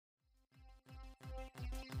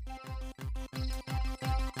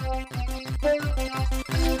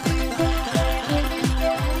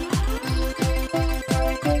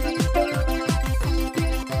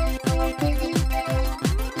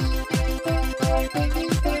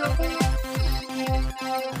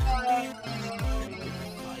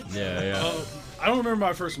remember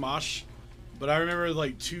my first mosh, but I remember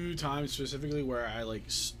like 2 times specifically where I like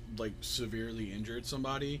severely injured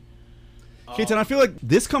somebody. Keaton, I feel like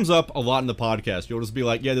this comes up a lot in the podcast. You'll just be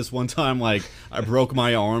like, yeah, this one time, like, I broke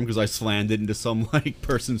my arm because I slammed it into some, like,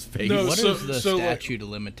 person's face. No, what is the statute of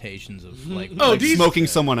limitations of, like... smoking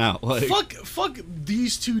someone out? Like, fuck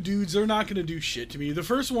these 2 dudes. They're not going to do shit to me. The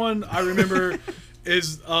first one I remember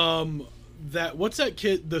is, what's that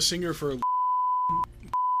kid, the singer for...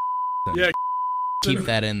 Yeah. Keep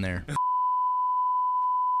that in there.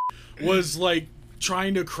 Was, like...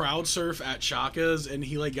 trying to crowd surf at Shaka's, and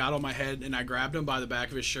he like got on my head, and I grabbed him by the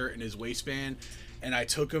back of his shirt and his waistband, and I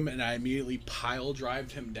took him and I immediately pile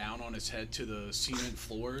drived him down on his head to the cement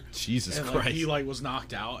floor. Jesus and, Christ! He like was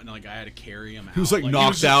knocked out, and like I had to carry him out. He was like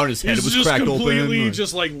knocked out, and his head was cracked open. Completely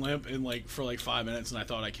just like limp and like for like 5 minutes, and I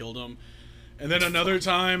thought I killed him. And then another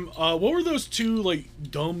time, what were those 2 like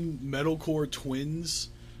dumb metalcore twins?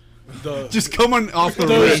 Just coming off the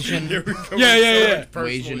ridge. Yeah.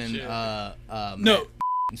 Asian and no.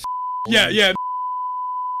 Yeah.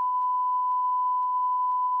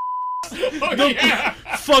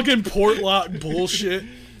 Fucking Portlock bullshit.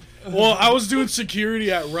 Well, I was doing security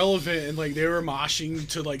at Relevant, and like they were moshing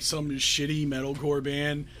to like some shitty metalcore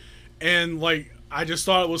band, and like I just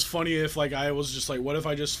thought it was funny if like I was just like, what if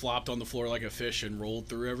I just flopped on the floor like a fish and rolled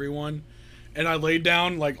through everyone? And I laid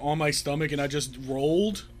down like on my stomach, and I just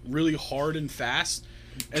rolled really hard and fast,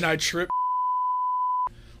 and I tripped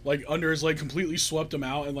like under his leg, completely swept him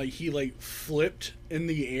out, and like he like flipped in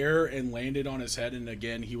the air and landed on his head, and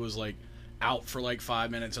again he was like out for like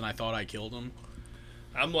 5 minutes, and I thought I killed him.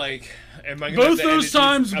 I'm like, am I gonna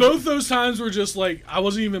both those times were just like I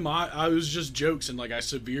wasn't even I was just jokes, and like I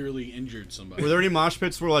severely injured somebody. Were there any mosh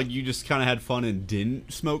pits where like you just kind of had fun and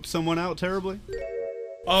didn't smoke someone out terribly?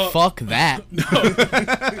 Fuck that. No.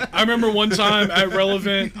 I remember one time at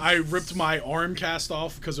Relevant, I ripped my arm cast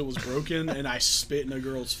off because it was broken, and I spit in a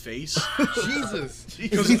girl's face. Jesus.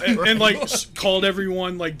 And like called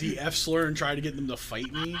everyone like the F slur and tried to get them to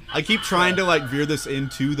fight me. I keep trying to like veer this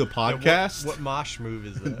into the podcast. What mosh move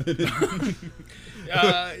is that?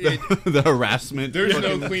 The harassment. There's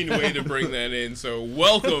no clean way to bring that in, so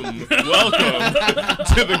welcome to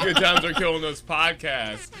the Good Times Are Killing Us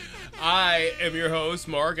podcast. I am your host,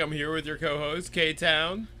 Mark. I'm here with your co-host,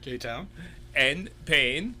 K-Town. And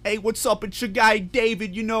Payne. Hey, what's up? It's your guy,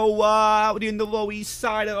 David. You know, out in the Low East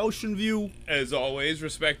Side of Ocean View. As always,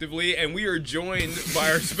 respectively. And we are joined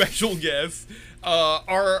by our special guest,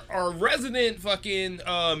 our resident fucking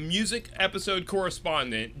music episode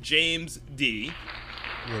correspondent, James D.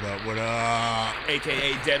 What up?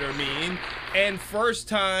 A.K.A. Dead or Mean. And first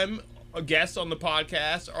time a guest on the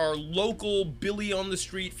podcast, our local Billy on the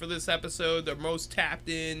Street for this episode, the most tapped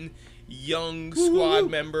in young squad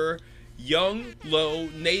member, Young Low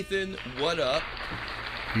Nathan. What up?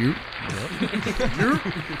 You.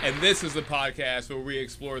 And this is the podcast where we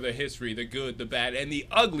explore the history, the good, the bad, and the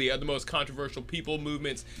ugly of the most controversial people,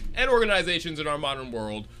 movements, and organizations in our modern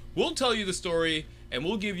world. We'll tell you the story, and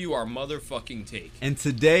we'll give you our motherfucking take. And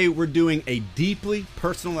today we're doing a deeply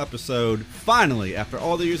personal episode. Finally, after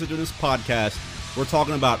all the years of doing this podcast, we're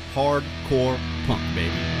talking about hardcore punk,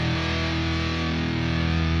 baby.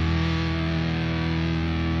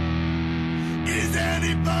 Is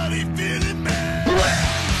anybody feeling bad?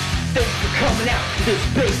 Thanks for coming out to this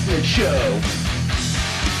basement show.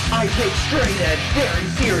 I take straight edge very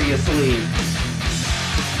seriously.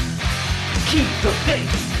 Keep the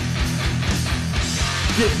faith.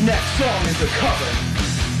 This next song is a cover.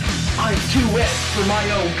 I'm too edged for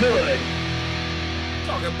my own good.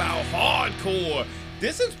 Talking about hardcore.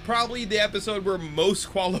 This is probably the episode we're most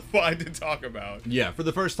qualified to talk about. Yeah, for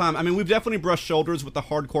the first time. I mean, we've definitely brushed shoulders with the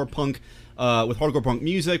hardcore punk, with hardcore punk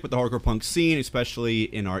music, with the hardcore punk scene, especially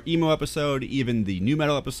in our emo episode, even the new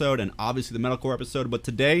metal episode, and obviously the metalcore episode. But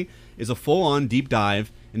today is a full-on deep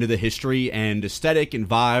dive into the history and aesthetic and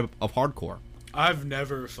vibe of hardcore. I've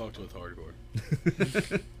never fucked with hardcore.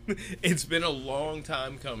 It's been a long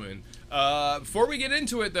time coming. Before we get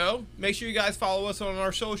into it, though, make sure you guys follow us on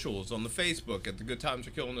our socials, on the Facebook at the Good Times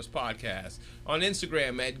Are Killing Us Podcast, on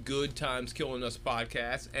Instagram at Good Times Killing Us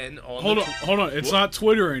Podcast, and on Hold on. It's not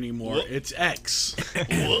Twitter anymore. It's X.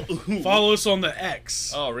 Follow us on the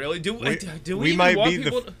X. Oh, really? Do we We even might want be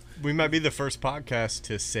people we might be the first podcast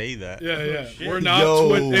to say that. Yeah. shit. We're not.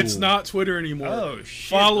 It's not Twitter anymore. Oh,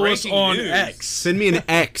 shit. Follow us Breaking on news. X. Send me an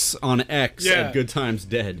X on X Yeah. at Good Times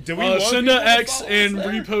Dead. Do we want Send people an to X follow and us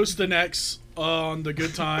there? repost an X on the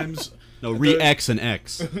Good Times. No, re-X and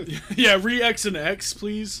X. Yeah, re-X and X,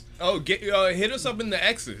 please. Oh, hit us up in the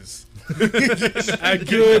X's. At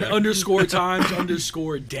good_times_dead.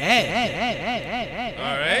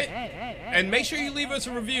 All right. And make sure you leave us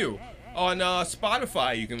a review. On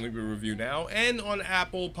Spotify, you can leave a review now. And on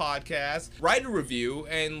Apple Podcasts, write a review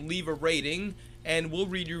and leave a rating. And we'll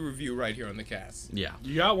read your review right here on the cast. Yeah.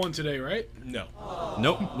 You got one today, right? No.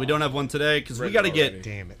 Nope, we don't have one today because we Read got to it get already.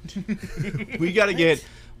 Damn it. we got to get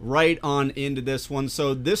right on into this one.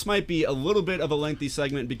 So this might be a little bit of a lengthy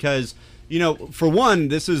segment because, you know, for one,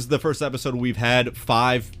 this is the first episode we've had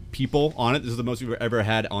 5 people on it. This is the most we've ever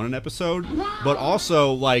had on an episode. But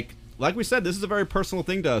also, like we said, this is a very personal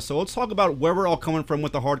thing to us. So let's talk about where we're all coming from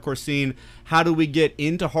with the hardcore scene. How do we get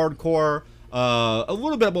into hardcore? A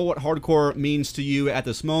little bit about what hardcore means to you at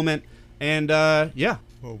this moment. And, yeah.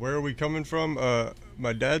 Well, where are we coming from?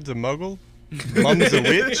 My dad's a muggle. Mom's a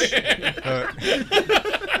witch.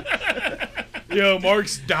 Yo,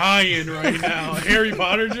 Mark's dying right now. Harry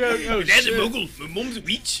Potter joke? Oh, Dad's a shit. mogul. My mom's a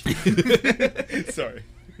witch. Sorry.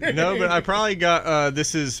 No, but I probably got,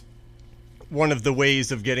 this is one of the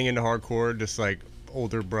ways of getting into hardcore, just like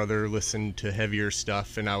older brother listened to heavier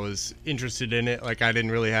stuff and I was interested in it. Like I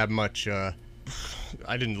didn't really have much, I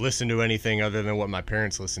didn't listen to anything other than what my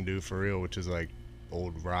parents listened to for real, which is like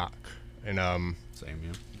old rock. And, Same,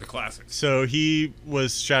 yeah. The classics. so he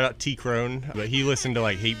was, shout out T-Crone, but he listened to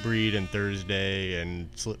like Hatebreed and Thursday and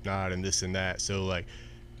Slipknot and this and that. So like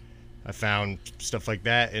I found stuff like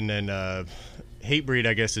that. And then Hatebreed,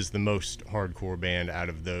 I guess, is the most hardcore band out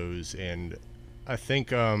of those. And I think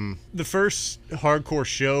the first hardcore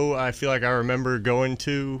show I feel like I remember going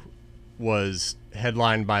to was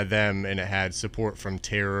headlined by them, and it had support from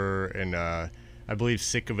Terror and I believe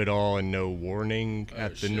Sick of It All and No Warning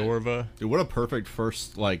at the shit. Norva. Dude, what a perfect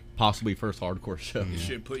first, like, possibly first hardcore show.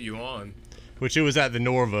 Should put you on. Which it was at the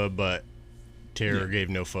Norva, but Terror gave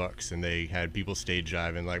no fucks, and they had people stage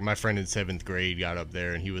diving. Like my friend in 7th grade got up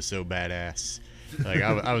there, and he was so badass. Like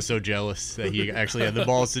I was so jealous that he actually had the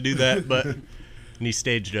balls to do that, but and he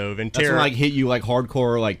stage dove. And That's Terror, when, like, hit you, like,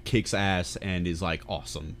 hardcore, like, kicks ass and is, like,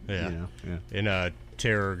 awesome. Yeah. You know? Yeah. and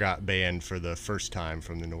Terror got banned for the first time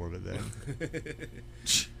from the Norva then.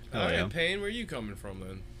 All right, yeah. Payne, where are you coming from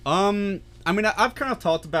then? I mean, I've kind of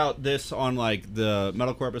talked about this on, like, the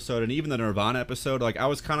metalcore episode and even the Nirvana episode. Like, I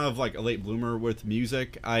was kind of, like, a late bloomer with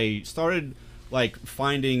music. I started, like,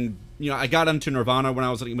 finding, you know, I got into Nirvana when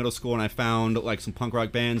I was in middle school, and I found, like, some punk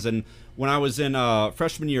rock bands. And when I was in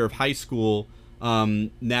freshman year of high school,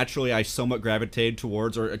 naturally I somewhat gravitated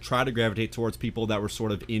towards, or I tried to gravitate towards people that were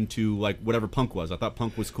sort of into, like, whatever punk was. I thought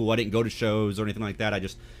punk was cool. I didn't go to shows or anything like that. I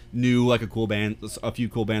just knew, like, a few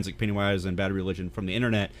cool bands like Pennywise and Bad Religion from the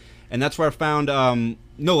internet. And that's where I found,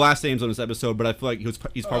 no last names on this episode, but I feel like he's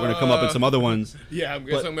probably going to come up in some other ones. Yeah, I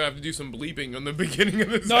guess I'm gonna have to do some bleeping on the beginning of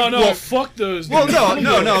this. No, episode. fuck those. Well, dude.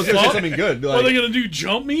 no, I was going to say Fuck? something good. What are they Like, gonna do?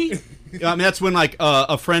 Jump me? I mean, that's when, like,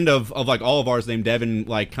 a friend of like all of ours named Devin,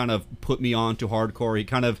 like, kind of put me on to hardcore. He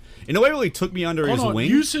kind of, in a way, really took me under Hold his on. wing.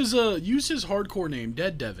 Use his hardcore name,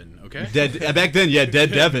 Dead Devin. Okay. Back then, yeah,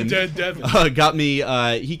 Dead Devin. Dead Devin. Got me,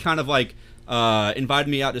 he kind of, like, invited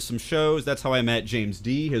me out to some shows. That's how I met James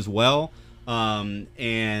D as well.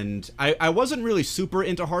 And I wasn't really super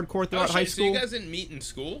into hardcore throughout high So school. you guys didn't meet in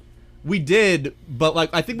school? We did, but, like,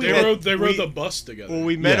 I think we They met, rode the bus together. Well,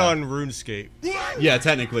 we met Yeah. on RuneScape. yeah,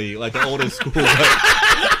 technically, like, the oldest school.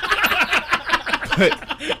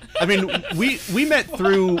 But I mean, we met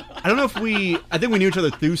through, I don't know if I think we knew each other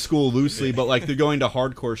through school loosely, but, like, through going to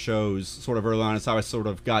hardcore shows sort of early on is how I sort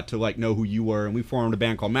of got to, like, know who you were, and we formed a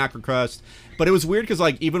band called Macrocrust. But it was weird because,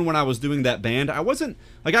 like, even when I was doing that band, I wasn't,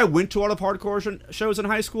 like, I went to a lot of hardcore shows in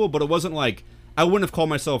high school, but it wasn't, like, I wouldn't have called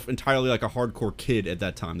myself entirely, like, a hardcore kid at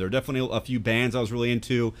that time. There were definitely a few bands I was really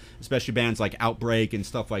into, especially bands like Outbreak and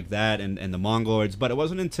stuff like that, and the Mongoloids, but it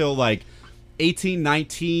wasn't until, like, 18,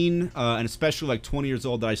 19, and especially, like, 20 years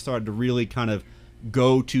old that I started to really kind of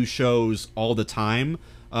go to shows all the time.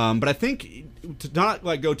 But I think, to not,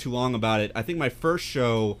 like, go too long about it, I think my first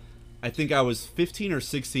show, I think I was 15 or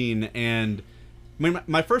 16, and I mean,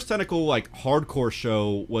 my first technical, like, hardcore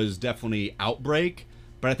show was definitely Outbreak.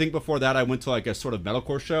 But I think before that, I went to, like, a sort of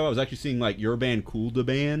metalcore show. I was actually seeing, like, your band, Cool Da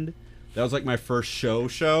Band. That was, like, my first show.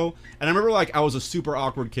 And I remember, like, I was a super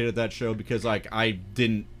awkward kid at that show because, like, I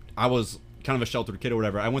was kind of a sheltered kid or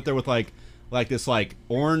whatever. I went there with, like this, like,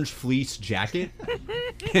 orange fleece jacket.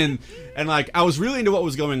 and like, I was really into what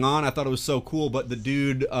was going on. I thought it was so cool. But the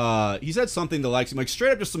dude, he said something that, like,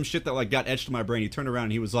 straight up just some shit that, like, got etched in my brain. He turned around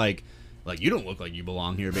and he was like, you don't look like you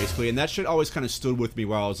belong here, basically. And that shit always kind of stood with me,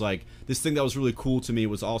 where I was like, this thing that was really cool to me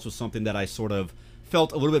was also something that I sort of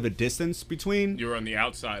felt a little bit of a distance between. You're on the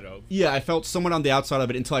outside of. Yeah, I felt somewhat on the outside of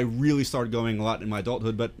it until I really started going a lot in my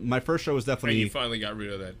adulthood. But my first show was And definitely. you finally got rid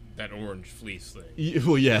of that orange fleece thing.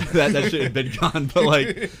 Well, yeah, that shit had been gone,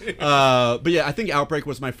 but but yeah, I think Outbreak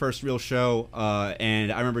was my first real show,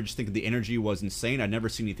 and I remember just thinking the energy was insane. I'd never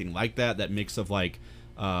seen anything like that. That mix of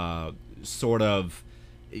sort of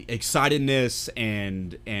excitedness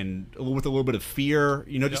and with a little bit of fear,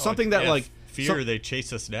 just something that fear they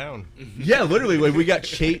chase us down. Yeah, literally, we got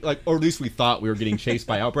chased, or at least we thought we were getting chased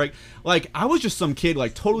by Outbreak. I was just some kid,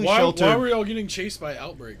 totally sheltered. Why were y'all getting chased by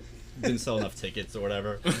Outbreak? Didn't sell enough tickets or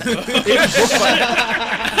whatever.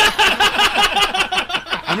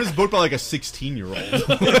 I'm just booked by a 16-year-old.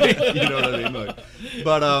 You know what I mean?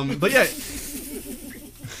 But yeah,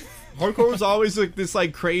 hardcore was always this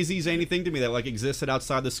crazy zany thing to me that existed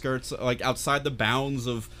outside the skirts, outside the bounds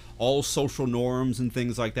of all social norms and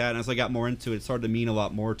things like that. And as I got more into it, it started to mean a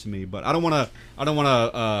lot more to me. But I don't want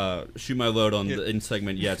to shoot my load on the end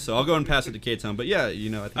segment yet, so I'll go and pass it to K-Town. But yeah,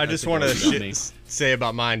 I just want to say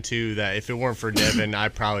about mine too that if it weren't for Devin, I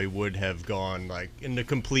probably would have gone into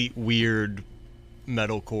complete weird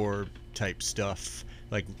metalcore type stuff,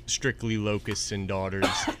 strictly Locusts and Daughters,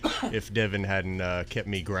 if Devin hadn't kept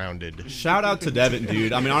me grounded. Shout out to Devin,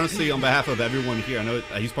 dude. I mean, honestly, on behalf of everyone here, I know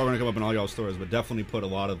he's probably going to come up in all y'all's stories, but definitely put a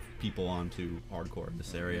lot of people onto hardcore in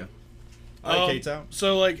this area. All right, K-Town.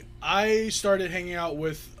 So, I started hanging out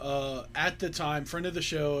with, at the time, friend of the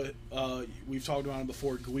show, we've talked about him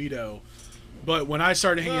before, Guido. But when I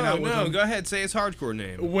started hanging out with him... go ahead, say his hardcore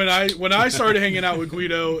name. When I started hanging out with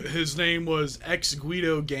Guido, his name was X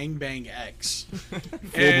Guido Gangbang X.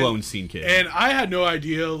 Full-blown scene kid. And I had no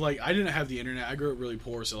idea, I didn't have the internet. I grew up really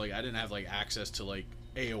poor, so, I didn't have, access to,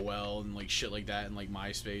 AOL and, shit like that and,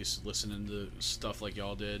 MySpace, listening to stuff like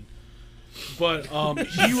y'all did. But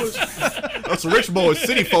he was... That's rich boys,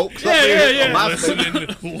 city folks. Yeah.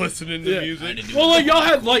 Listening to music. Well, y'all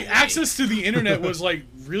had, access to the internet was,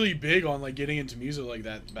 really big on, getting into music like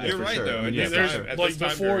that back You're then. right, sure. though. I mean, Yeah, There's, at this time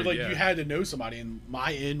before, period, you had to know somebody, and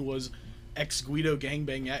my in was X Guido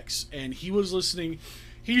Gangbang X, and he was listening...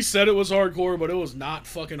 He said it was hardcore, but it was not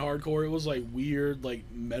fucking hardcore. It was weird,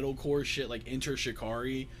 metalcore shit, Enter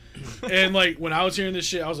Shikari. And when I was hearing this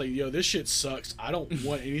shit, I was like, yo, this shit sucks. I don't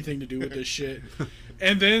want anything to do with this shit.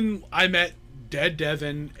 And then I met Dead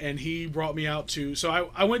Devin, and he brought me out to... So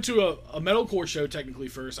I went to a metalcore show technically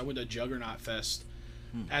first. I went to Juggernaut Fest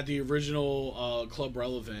at the original Club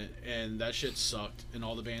Relevant, and that shit sucked, and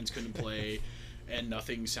all the bands couldn't play. And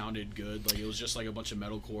nothing sounded good. It was just a bunch of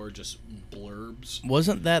metalcore, just blurbs.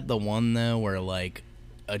 Wasn't that the one though where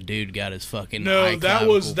a dude got his fucking No, that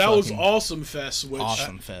was Awesome Fest. Which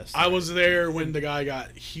Awesome Fest. I was there when the guy got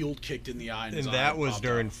kicked in the eye, and that was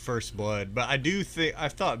during First Blood. But I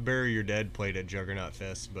thought Bury Your Dead played at Juggernaut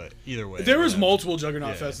Fest, but either way. There was multiple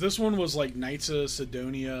Juggernaut Fests. This one was Knights of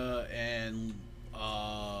Sidonia and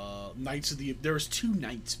Knights of the... There was two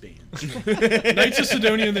Knights bands. Knights of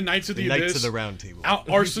Sidonia and the Knights of the Abyss. Knights of the Round Table.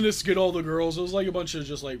 Arsonists Get All the Girls. It was a bunch of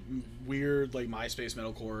just weird MySpace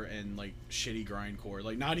metalcore and shitty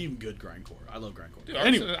grindcore. Not even good grindcore. I love grindcore. Dude,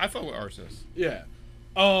 anyway, I fuck with Arsonist. yeah.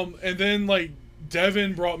 And then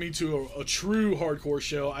Devin brought me to a true hardcore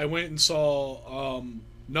show. I went and saw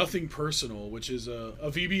Nothing Personal, which is a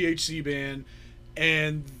VBHC band.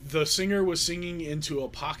 And the singer was singing into a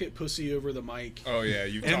pocket pussy over the mic. Oh yeah,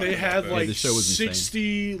 and they had the show was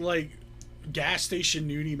 60 gas station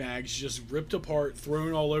nudie mags just ripped apart,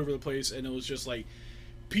 thrown all over the place, and it was just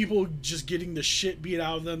people just getting the shit beat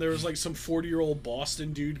out of them. There was some 40-year-old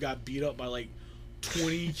Boston dude got beat up by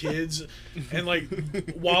 20 kids, and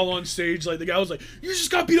while on stage, the guy was like, "You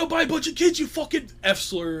just got beat up by a bunch of kids, you fucking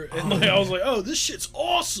F-slur," and I was like, "Oh, this shit's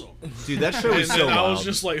awesome." Dude, that show was And so I was wild.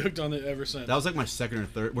 just hooked on it ever since. That was my second or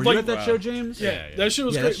third. Were you at that show, James? Yeah, that shit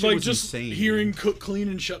was Yeah, great. that shit was just insane, hearing dude. Cook Clean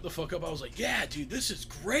and Shut the Fuck Up, I was like, yeah, dude, this is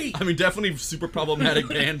great. I mean, definitely super problematic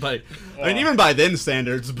band by, even by then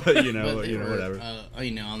standards, but But they whatever.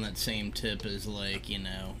 were, on that same tip as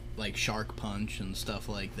Shark Punch and stuff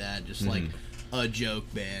like that, just a joke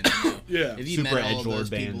band. Yeah. If you Super met all of edgelord those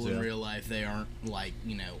bands, people in yeah. real life, they aren't like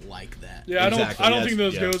that. Yeah, Exactly, I don't yes, think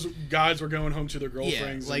those yeah. guys were going home to their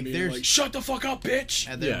girlfriends and being there's- like, "Shut the fuck up, bitch."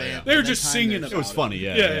 At their Yeah, band, yeah. They were at that just time, singing their- about It was funny,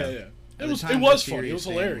 yeah. Yeah. at It the was time, funny. their It was serious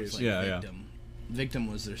band hilarious. was, Yeah, yeah. Victim.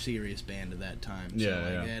 Victim was their serious band at that time. So, Yeah,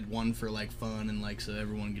 yeah. They had one for fun and so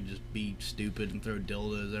everyone could just be stupid and throw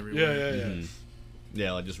dildos Yeah, everywhere. yeah.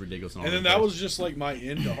 Yeah, just ridiculous. And then that was just my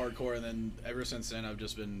into hardcore, and then ever since then I've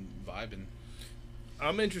just been vibing.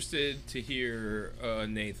 I'm interested to hear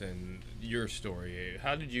Nathan, your story.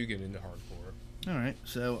 How did you get into hardcore? All right,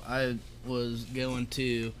 so I was going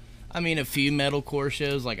to I mean, a few metalcore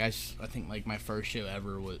shows. Like I think like my first show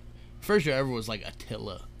ever was like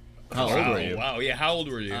Attila. How old were you? Wow, yeah, how old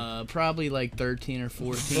were you? Probably like 13 or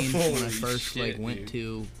 14 when I first shit, went dude.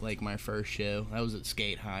 to like my first show. That was at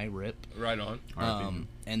Skate High, RIP. Right on.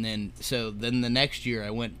 And then the next year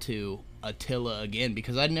I went to Attila again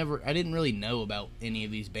because I didn't really know about any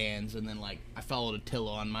of these bands, and then like I followed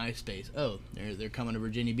Attila on MySpace. Oh, they're coming to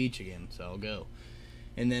Virginia Beach again, so I'll go.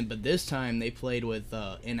 And then, but this time they played with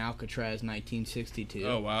in Alcatraz 1962.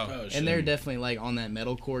 Oh wow. Oh, shit. And they're definitely like on that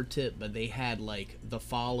metalcore tip, but they had like the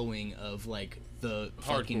following of like the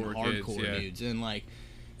fucking Hardcore hardcore kids, yeah. dudes, and like,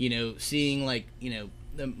 you know, seeing like, you know,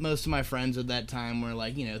 most of my friends at that time were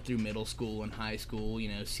like, you know, through middle school and high school, you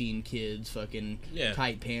know, seeing kids fucking Yeah.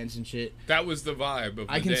 tight pants and shit. That was the vibe of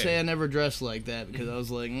the I can day. say I never dressed like that because I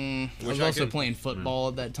was like, I was I also could- playing football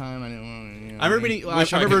at that time. I didn't want to. You know, I remember meeting.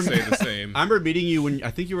 Wish I could say the same. I remember meeting you when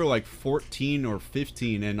I think you were like 14 or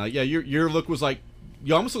 15, and yeah, your look was like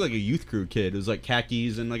you almost looked like a youth crew kid. It was like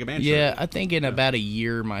khakis and like a band Yeah, shirt. I think in about a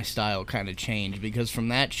year my style kind of changed because from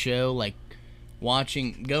that show, like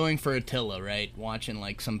going for Attila, right? Watching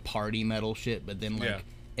like some party metal shit, but then like Yeah.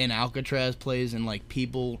 in Alcatraz plays and like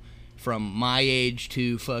people from my age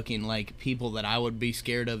to fucking like people that I would be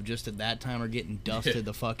scared of just at that time are getting dusted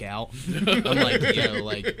the fuck out. I'm like, yo,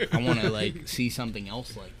 like I want to like see something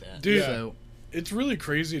else like that. Dude. So It's really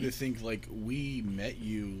crazy to think like we met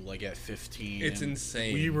you like at 15. It's and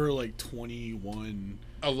insane. We were like 21.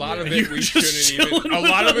 A lot of You it were we just shouldn't even. chilling A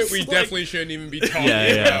lot with of it us, we like- definitely shouldn't even be talking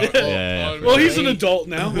Yeah, about. yeah. Well, he's an way- adult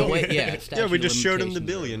now. the way, yeah, Yeah, we statute just of showed him the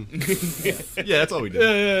limitations. billion. Yeah, that's all we did.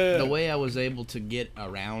 Yeah. The way I was able to get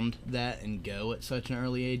around that and go at such an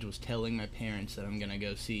early age was telling my parents that I'm gonna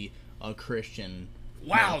go see a Christian.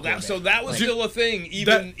 Wow, that was still a thing,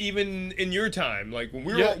 even in your time. Like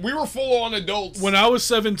when Yeah. we were full on adults. When I was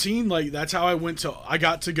 17, like that's how I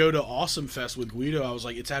got to go to Awesome Fest with Guido. I was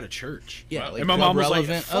like, it's at a church. Yeah, like And my Club mom was like,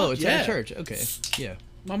 Relevant. "Fuck oh, it's yeah." at church. Okay, yeah.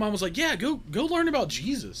 My mom was like, yeah, go learn about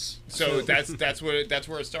Jesus. so that's where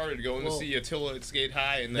it started. Going Well, to see Attila at Skate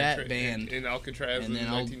High and that then band, in Alcatraz And in then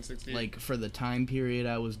I'll 1960. like for the time period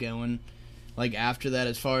I was going. Like after that,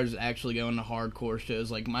 as far as actually going to hardcore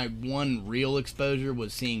shows, like my one real exposure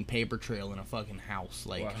was seeing Paper Trail in a fucking house.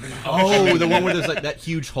 Like, Oh, the one where there's like that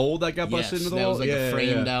huge hole that got busted yes, into the that wall. was like yeah, a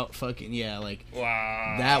framed yeah. out fucking like.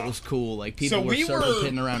 wow, That was cool. Like people So were we were-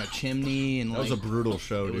 serpentine around a chimney, and That like, was a brutal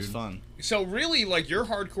show, It dude. was fun. So really, like your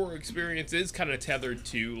hardcore experience is kind of tethered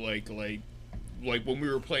to like when we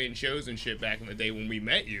were playing shows and shit back in the day when we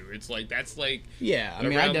met you. It's like that's like Yeah, I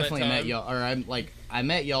mean, I around that definitely met time? y'all, or I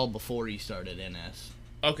met y'all before you started NS.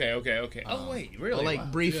 okay. Oh wait, really? Well, like Wow.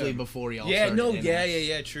 briefly before y'all. Yeah, started no, NS.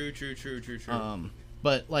 yeah. True.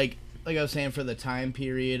 But like I was saying, for the time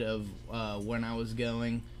period of when I was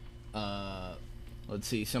going, let's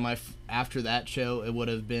see. So after that show, it would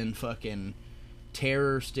have been fucking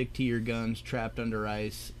Terror, Stick to Your Guns, Trapped Under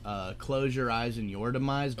Ice, Close Your Eyes and Your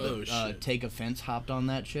Demise. But Oh, shit. Take Offense hopped on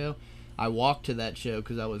that show. I walked to that show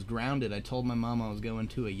because I was grounded. I told my mom I was going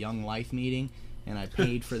to a Young Life meeting, and I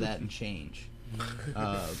paid for that in change.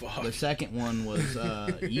 The second one was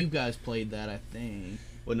you guys played that, I think.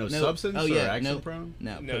 What, no No, substance oh, or yeah, action no. prone?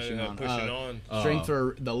 No, No, pushing on. pushing on. Strength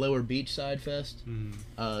for the Lower Beachside Fest.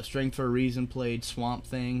 Strength for a Reason played. Swamp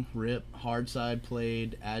Thing, Rip. Hardside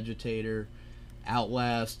played. Agitator,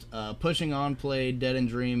 Outlast. Pushing On played. Dead and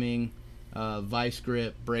Dreaming. Vice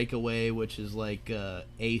Grip, Breakaway, which is like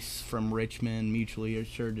Ace from Richmond, Mutually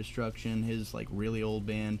Assured Destruction, his like really old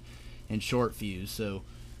band, and Short Fuse. So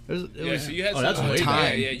it was So you had Oh, that's some way time.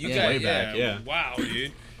 back. Yeah, you Yeah, got way back, yeah. Wow,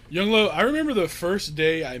 dude. Younglo, I remember the first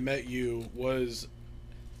day I met you was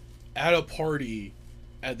at a party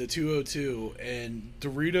at the 202, and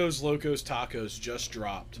Doritos Locos Tacos just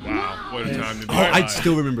dropped. Wow, what a time to be Oh, I alive.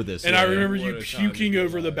 still remember this. And yeah, I yeah. remember What you a time to puking be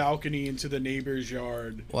over the alive. balcony into the neighbor's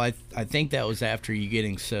yard. Well, I think that was after you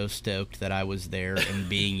getting so stoked that I was there and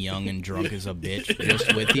being young and drunk as a bitch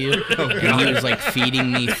just with you. And he was like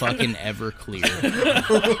feeding me fucking Everclear.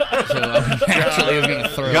 So I was actually gonna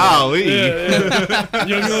throw up. Golly.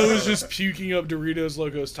 Younglo was just puking up Doritos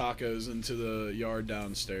Locos Tacos into the yard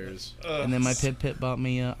downstairs. And then my Pip bought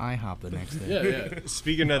me IHOP the next day. Yeah.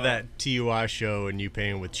 Speaking of that TUI show and you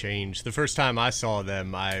paying with change, the first time I saw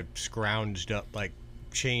them, I scrounged up like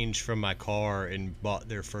change from my car and bought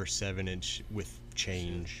their first 7-inch with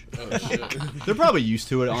change. Oh, shit. They're probably used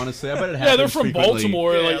to it, honestly. I bet it happens Yeah, they're from frequently.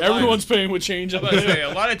 Baltimore. Yeah, like a lot everyone's paying with change up I was about to there. say,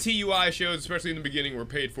 a lot of TUI shows, especially in the beginning, were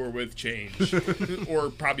paid for with change, or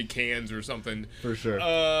probably cans or something. For sure.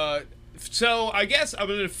 So I guess I'm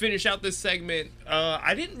gonna finish out this segment.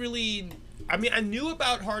 I I mean, I knew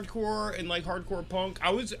about hardcore and like hardcore punk.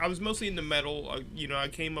 I was mostly into metal. You know, I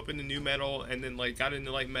came up into new metal and then like got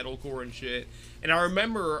into like metalcore and shit. And I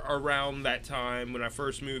remember around that time when I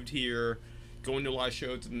first moved here, going to a lot of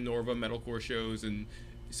shows, the Norva metalcore shows, and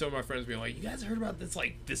some of my friends being like, "You guys heard about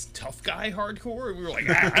this tough guy hardcore?" And we were like,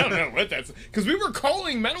 I don't know what that's, because we were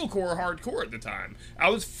calling metalcore hardcore at the time. I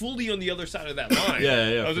was fully on the other side of that line.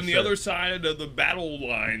 Yeah, I was for on the sure. other side of the battle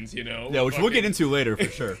lines, you know. Yeah, which we'll get into later for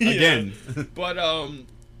sure. Yeah. Again.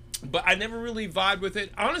 But I never really vibed with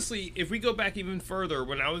it. Honestly, if we go back even further,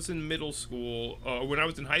 when I was in middle school, when I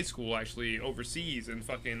was in high school, actually, overseas, and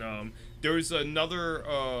fucking, there was another,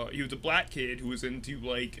 he was a black kid who was into,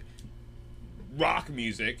 like, rock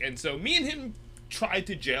music, and so me and him tried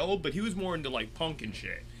to gel, but he was more into, like, punk and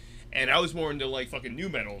shit. And I was more into, like, fucking new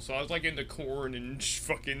metal. So I was, like, into Korn and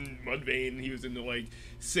fucking Mudvayne, and he was into, like,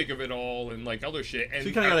 Sick of It All and, like, other shit. And So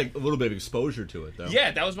you kind of got like, a little bit of exposure to it, though.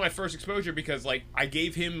 yeah, that was my first exposure because, like, I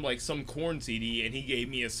gave him, like, some Korn CD, and he gave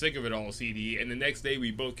me a Sick of It All CD, and the next day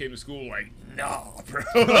we both came to school like, no, bro.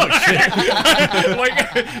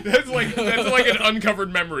 That's like an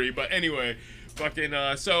uncovered memory, but anyway. Fucking,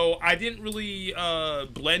 so I didn't really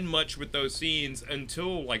blend much with those scenes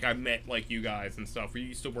until, like, I met, like, you guys and stuff. We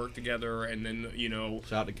used to work together, and then, you know...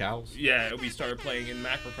 Shout out to Cows. Yeah, we started playing in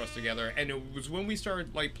Macrocrust together, and it was when we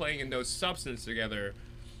started, like, playing in those Substance together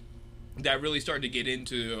that I really started to get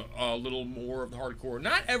into a little more of the hardcore.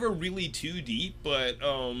 Not ever really too deep, but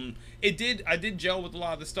I did gel with a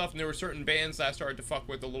lot of the stuff, and there were certain bands that I started to fuck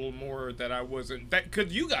with a little more that I wasn't, that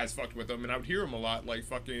because you guys fucked with them, and I would hear them a lot, like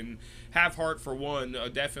fucking Have Heart for one,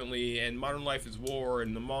 definitely, and Modern Life is War,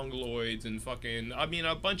 and the Mongoloids, and fucking, I mean,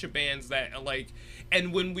 a bunch of bands that, like,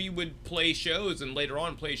 and when we would play shows, and later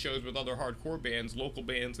on play shows with other hardcore bands, local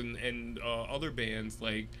bands, and other bands,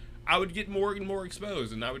 like, I would get more and more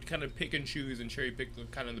exposed, and I would kind of pick and choose and cherry pick the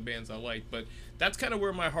kind of the bands I liked. But that's kind of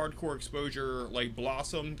where my hardcore exposure, like,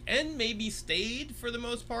 blossomed and maybe stayed for the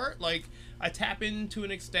most part. Like, I tap in to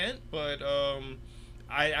an extent, but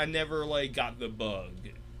I never, like, got the bug.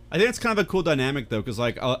 I think it's kind of a cool dynamic, though, because,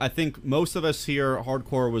 like, I think most of us here,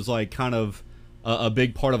 hardcore was, like, kind of a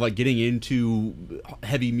big part of, like, getting into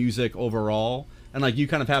heavy music overall. And, like, you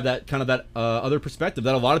kind of have that other perspective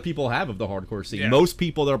that a lot of people have of the hardcore scene. Yeah. Most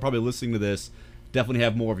people that are probably listening to this definitely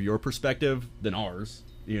have more of your perspective than ours,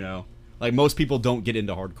 you know? Like, most people don't get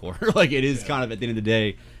into hardcore. Like, it is kind of, at the end of the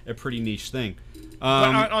day, a pretty niche thing.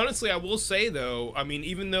 But honestly, I will say, though, I mean,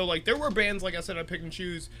 even though, like, there were bands, like I said, I pick and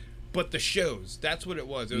choose, but the shows, that's what it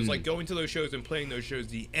was. It was like going to those shows and playing those shows,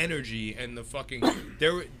 the energy and the fucking,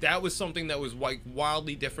 that was something that was, like,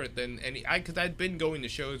 wildly different than any, because I'd been going to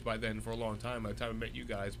shows by then for a long time, by the time I met you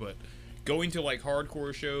guys, but going to, like,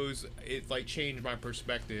 hardcore shows, it, like, changed my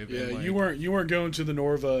perspective. Yeah, and, like, you weren't going to the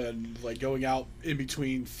Norva and, like, going out in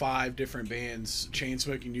between 5 different bands, chain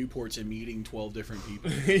smoking Newports, and meeting 12 different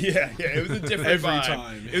people. yeah, it was a different Every vibe.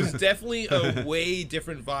 time. It was definitely a way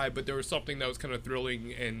different vibe, but there was something that was kind of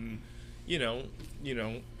thrilling and, you know,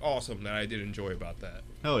 awesome that I did enjoy about that.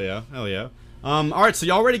 Hell yeah. All right, so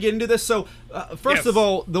y'all ready to get into this? So, first Yes. of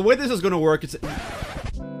all, the way this is going to work is...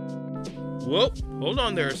 Whoa, hold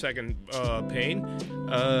on there a second, Payne.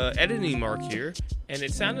 Editing mark here, and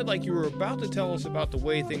it sounded like you were about to tell us about the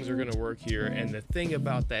way things are going to work here, and the thing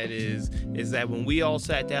about that is that when we all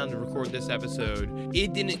sat down to record this episode,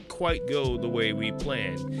 it didn't quite go the way we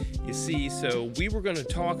planned. You see, so we were going to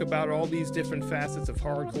talk about all these different facets of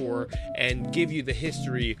hardcore and give you the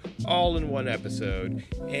history all in one episode,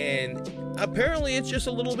 and apparently it's just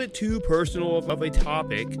a little bit too personal of a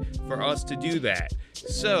topic for us to do that.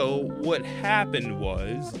 So what happened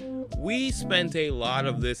was we spent a lot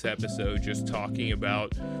of this episode just talking about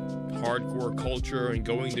hardcore culture and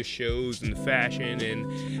going to shows and fashion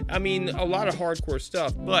and, I mean, a lot of hardcore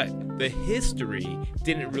stuff, but the history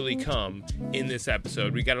didn't really come in this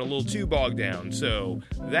episode. We got a little too bogged down. So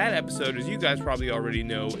that episode, as you guys probably already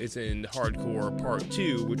know, is in Hardcore Part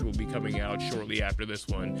 2, which will be coming out shortly after this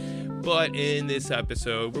one. But in this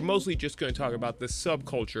episode, we're mostly just going to talk about the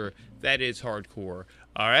subculture that is hardcore.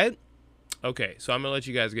 All right? Okay, so I'm going to let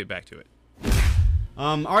you guys get back to it.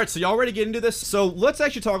 All right, so y'all ready to get into this? So let's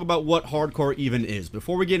actually talk about what hardcore even is.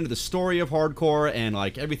 Before we get into the story of hardcore and,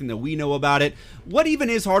 like, everything that we know about it, what even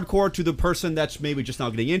is hardcore to the person that's maybe just now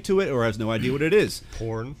getting into it or has no idea what it is?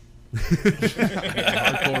 Porn.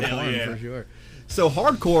 Hardcore porn, for sure. So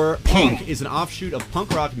hardcore punk is an offshoot of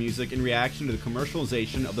punk rock music in reaction to the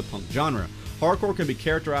commercialization of the punk genre. Hardcore can be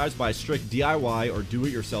characterized by a strict DIY or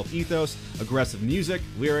do-it-yourself ethos, aggressive music,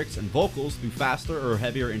 lyrics, and vocals through faster or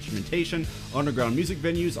heavier instrumentation, underground music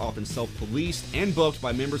venues often self-policed and booked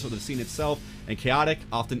by members of the scene itself, and chaotic,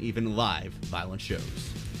 often even live, violent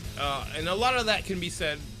shows. and a lot of that can be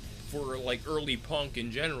said for like early punk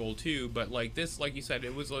in general too, but like this, like you said,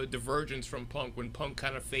 it was a divergence from punk when punk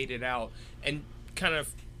kind of faded out and kind of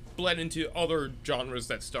bled into other genres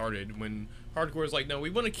that started when hardcore is like, no, we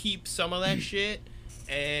want to keep some of that shit,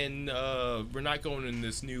 and we're not going in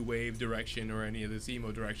this new wave direction or any of this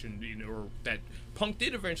emo direction, you know, or that punk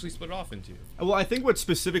did eventually split off into. Well, I think what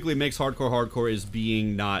specifically makes hardcore is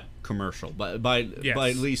being not commercial, but by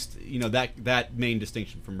at least, you know, that main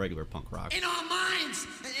distinction from regular punk rock. In our minds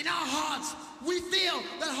and in our hearts, we feel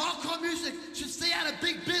that hardcore music should stay out of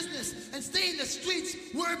big business and stay in the streets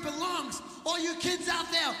where it belongs. All you kids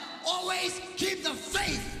out there, always keep the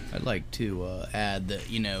faith. I'd like to add that,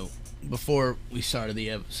 you know, before we started the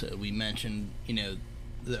episode, we mentioned, you know,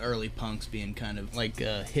 the early punks being kind of like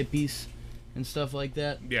hippies and stuff like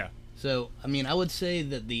that. Yeah. So, I mean, I would say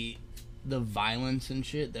that the violence and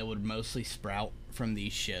shit that would mostly sprout from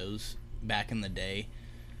these shows back in the day,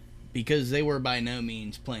 because they were by no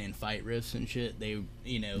means playing fight riffs and shit. They,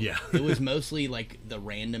 you know, it was mostly like the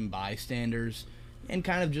random bystanders, and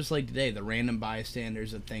kind of just like today, the random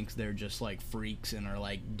bystanders that thinks they're just like freaks and are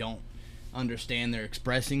like, don't understand they're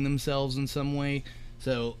expressing themselves in some way.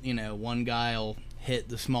 So, you know, one guy will hit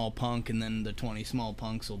the small punk and then the 20 small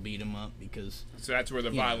punks will beat him up because... So that's where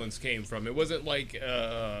the violence came from. It wasn't like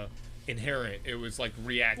inherent. It was like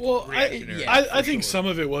Well, reactionary. I think some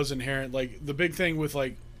of it was inherent. Like, the big thing with,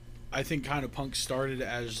 like, I think kind of punk started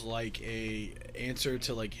as, like, a answer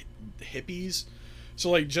to, like, hippies. So,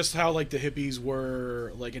 like, just how, like, the hippies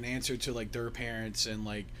were, like, an answer to, like, their parents and,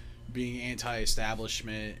 like, being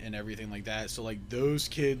anti-establishment and everything like that. So, like, those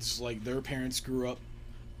kids, like, their parents grew up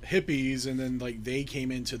hippies, and then, like, they came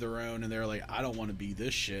into their own, and they're like, I don't want to be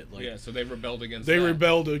this shit. Like, yeah, so they rebelled against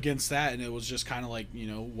that, and it was just kind of like, you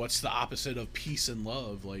know, what's the opposite of peace and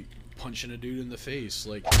love? Like, punching a dude in the face.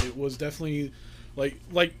 Like, it was definitely,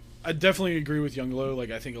 like, I definitely agree with Young Low.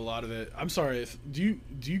 Like, I think a lot of it. I'm sorry. Do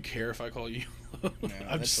you care if I call you? No,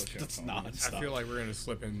 that's nonstop. I feel like we're gonna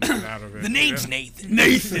slip in and out of it. The name's Nathan.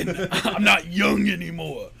 Nathan. I'm not young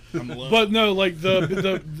anymore. But no, like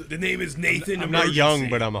the name is Nathan. I'm not young,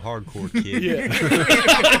 but I'm a hardcore kid. Yeah.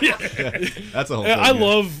 That's a whole thing. I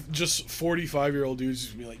love just 45-year-old dudes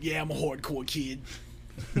just be like, yeah, I'm a hardcore kid.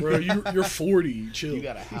 Bro, you're 40. Chill. You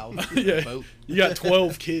got a house. Yeah. Boat. You got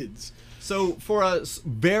 12 kids. So for a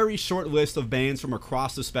very short list of bands from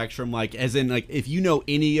across the spectrum, like as in like if you know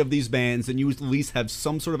any of these bands, then you at least have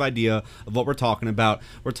some sort of idea of what we're talking about.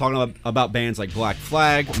 We're talking about bands like Black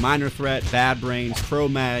Flag, Minor Threat, Bad Brains,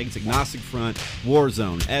 Cro-Mags, Agnostic Front,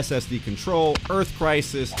 Warzone, SSD Control, Earth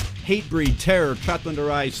Crisis, Hatebreed, Terror, Trapped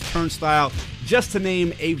Under Ice, Turnstile, just to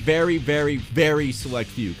name a very, very, very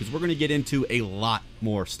select few, because we're going to get into a lot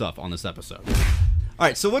more stuff on this episode. All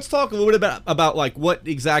right, so let's talk a little bit about like what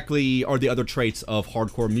exactly are the other traits of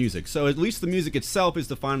hardcore music. So at least the music itself is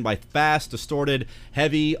defined by fast, distorted,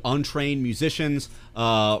 heavy, untrained musicians,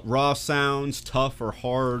 raw sounds, tough or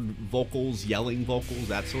hard vocals, yelling vocals,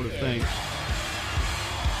 that sort of thing.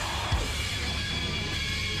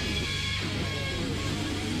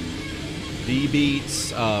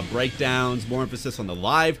 D-beats, breakdowns, more emphasis on the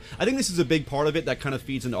live. I think this is a big part of it that kind of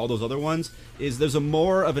feeds into all those other ones, is there's a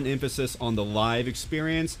more of an emphasis on the live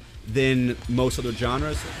experience than most other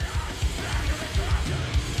genres.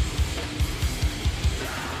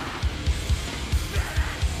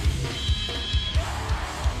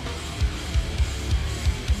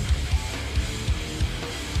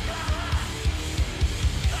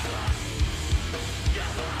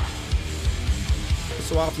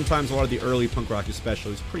 So oftentimes a lot of the early punk rock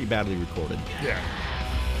especially is pretty badly recorded. Yeah.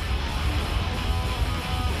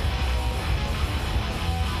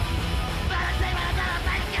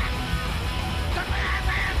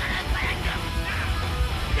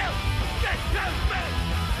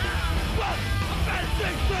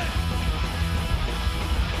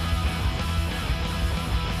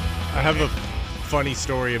 I have a funny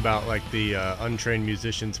story about like the untrained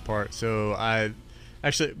musicians part. So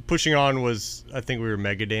actually, Pushing On was, I think we were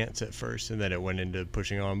Megadance at first, and then it went into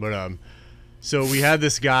Pushing On. But so we had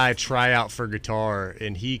this guy try out for guitar,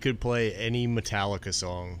 and he could play any Metallica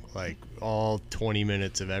song, like all 20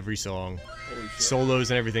 minutes of every song, solos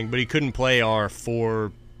and everything. But he couldn't play our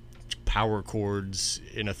 4 power chords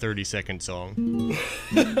in a 30-second song.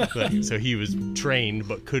 So he was trained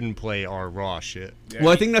but couldn't play our raw shit. Well,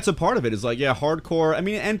 I think that's a part of it. Is like, yeah, hardcore. I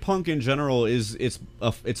mean, and punk in general it's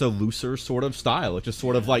a looser sort of style. It's just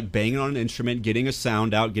sort of like banging on an instrument, getting a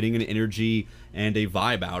sound out, getting an energy and a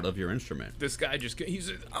vibe out of your instrument. This guy he's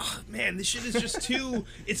man, this shit is just too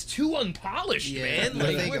it's too unpolished, man.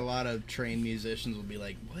 I think a lot of trained musicians will be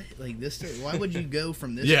like, what? Like this? Why would you go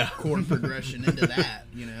from this Yeah. chord progression into that?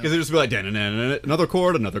 You know? Because they just be like, another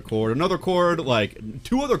chord, another chord, another chord, like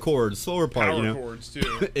 2 other chords, slower part, Power you know? chords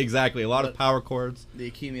too. Exactly, a lot of power chords. The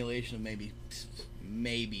accumulation of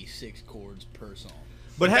maybe 6 chords per song.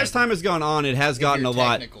 But as time has gone on, it has gotten If a you're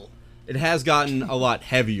lot. technical. It has gotten a lot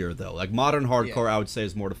heavier though. Like modern hardcore, Yeah. I would say,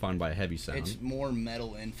 is more defined by a heavy sound. It's more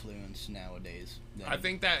metal influence nowadays. I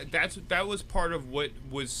think that was part of what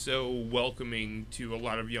was so welcoming to a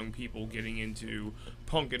lot of young people getting into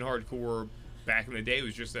punk and hardcore back in the day,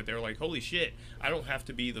 was just that they're like, holy shit, I don't have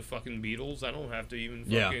to be the fucking Beatles. I don't have to even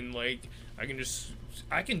fucking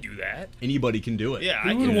I can do that. Anybody can do it. Yeah, Who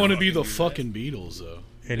I would can want to be fucking the do fucking Beatles though?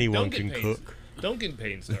 Anyone Duncan can Payne's- cook. Duncan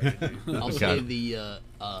Payne started. Dude. I'll Okay. say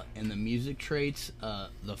in the music traits,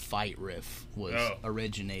 the fight riff was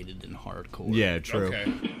originated in hardcore. Yeah, true.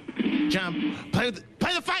 Okay. Jump. Play the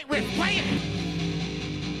fight riff. Play it.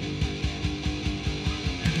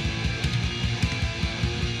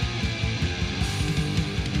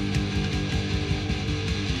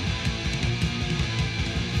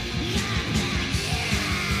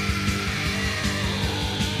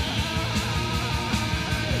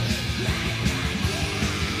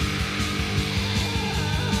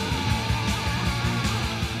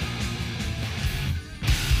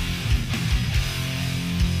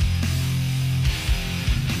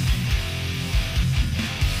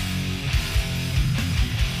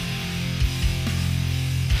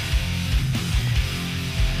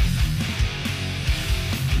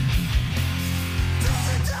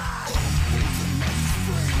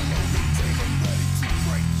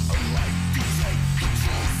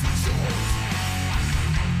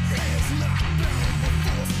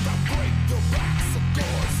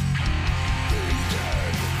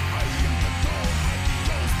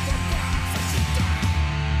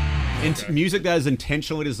 Music that is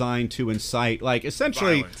intentionally designed to incite, like,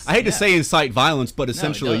 essentially, Violence. I hate to say incite violence, but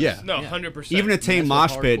essentially, does. yeah. No, 100%. Even a tame That's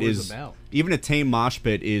mosh what pit hardcore is is about. even a tame mosh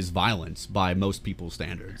pit is violence by most people's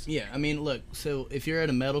standards. Yeah, I mean, look. So if you're at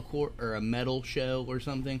a metalcore or a metal show or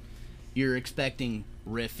something, you're expecting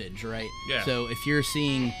riffage, right? Yeah. So if you're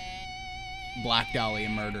seeing Black Dahlia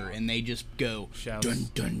Murder and they just go Shouts. dun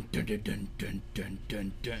dun dun dun dun dun dun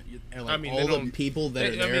dun dun, and like I mean, all they the don't- people that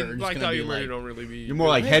are there are just Black gonna Dahlia be Murder like, don't really be. You're more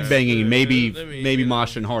like headbanging, maybe I mean, maybe you know.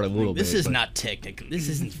 moshing hard a little this bit. is but- not technical. This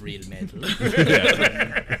isn't real metal.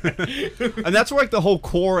 And that's where like the whole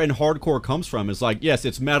core and hardcore comes from. Is like, yes,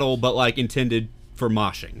 it's metal, but like intended for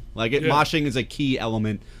moshing. Like moshing is a key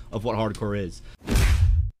element of what hardcore is.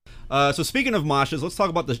 So speaking of moshes, let's talk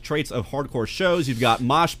about the traits of hardcore shows. You've got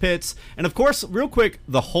mosh pits, and of course, real quick,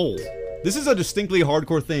 the hole. This is a distinctly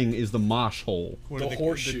hardcore thing, is the mosh hole. What The are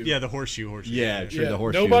horseshoe. Yeah, the horseshoe. Yeah, sure, Yeah, the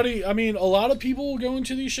horseshoe. nobody. I mean, a lot of people going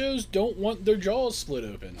to these shows don't want their jaws split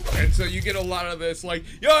open. And so you get a lot of this, like,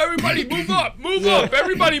 yo, everybody move up, move up,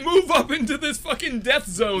 everybody move up into this fucking death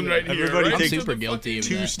zone right here. Everybody right? I'm take super To the guilty of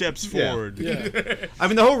 2 that. steps Yeah. forward. Yeah, I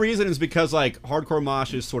mean, the whole reason is because, like, hardcore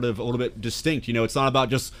mosh is sort of a little bit distinct. You know, it's not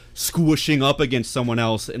about just squishing up against someone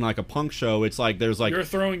else in, like, a punk show. It's like, there's, like... you're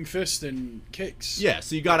throwing fists and kicks. Yeah,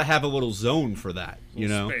 so you gotta have a little zone for that, you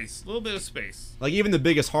know? Space, a little bit of space. Like, even the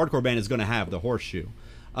biggest hardcore band is gonna have the horseshoe.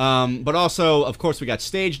 But also, of course, we got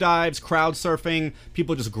stage dives, crowd surfing,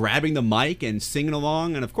 people just grabbing the mic and singing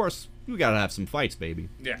along, and of course, we gotta have some fights, baby.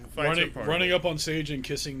 Yeah, fights are part of running it. up on stage and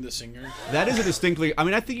kissing the singer. That is a distinctly... I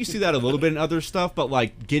mean, I think you see that a little bit in other stuff, but,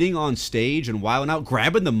 like, getting on stage and wilding out,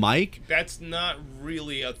 grabbing the mic... That's not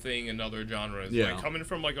really a thing in other genres. Yeah. Like, coming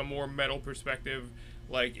from, like, a more metal perspective,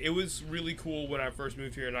 like, it was really cool when I first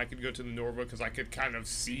moved here and I could go to the Norva because I could kind of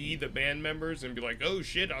see the band members and be like, oh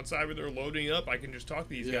shit, outside where they're loading up, I can just talk to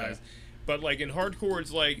these Yeah. guys. But, like, in hardcore,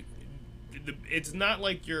 it's like, it's not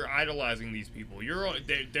like you're idolizing these people.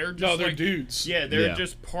 They're just No, they're like, dudes. Yeah, they're Yeah.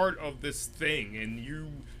 just part of this thing, and you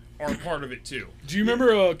are part of it too. Do you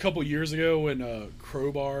remember a couple years ago when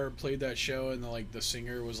Crowbar played that show and the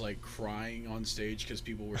singer was like crying on stage because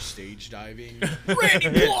people were stage diving? Randy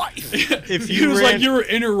Blythe! If He you was ran, like, "You were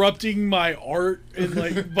interrupting my art," and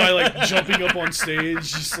like by like jumping up on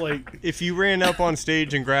stage, just like if you ran up on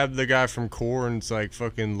stage and grabbed the guy from Korn's like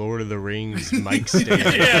fucking Lord of the Rings mic stand.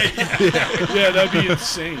 yeah, that'd be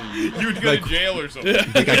insane. You would go to jail or something.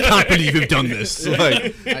 Like, I can't believe you've done this.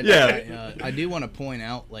 Like, yeah. I do want to point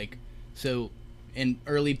out, like, So in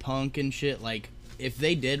early punk and shit, like if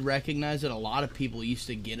they did recognize it, a lot of people used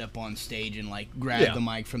to get up on stage and like grab the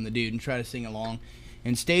mic from the dude and try to sing along.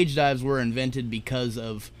 And stage dives were invented because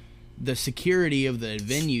of the security of the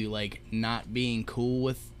venue, like not being cool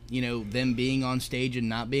with, you know, them being on stage and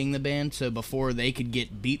not being the band. So before they could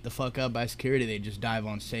get beat the fuck up by security, they just dive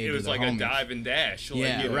on stage. It was with like their a homies. dive and dash. Like,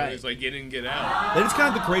 Yeah, you know, right. It was like get in, get out. That is kind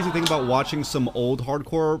of the crazy thing about watching some old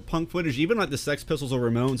hardcore punk footage, even like the Sex Pistols or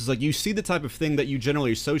Ramones, is like you see the type of thing that you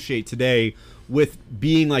generally associate today with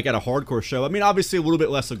being like at a hardcore show. I mean, obviously a little bit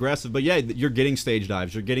less aggressive, but yeah, you're getting stage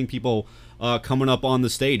dives. You're getting people coming up on the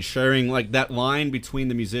stage, sharing like that line between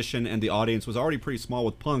the musician and the audience was already pretty small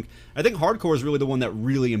with punk. I think hardcore is really the one that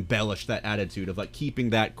really embellished that attitude of like keeping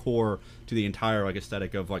that core to the entire like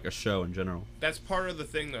aesthetic of like a show in general. That's part of the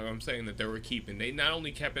thing, though. I'm saying that they were keeping. They not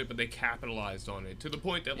only kept it, but they capitalized on it to the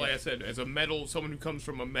point that, like I said, as a metal, someone who comes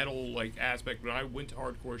from a metal like aspect, when I went to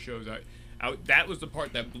hardcore shows, that was the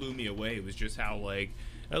part that blew me away. It was just how like,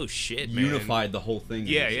 oh shit, man, Unified the whole thing.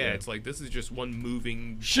 Yeah, yeah. It's like this is just one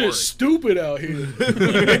moving Shit, part. stupid out here.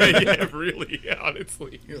 Yeah, really,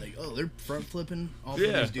 honestly. You're like, oh, they're front flipping off Yeah.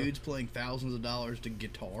 of these dudes playing thousands of dollars to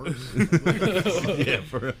guitars. Yeah,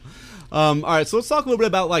 for real. All right, so let's talk a little bit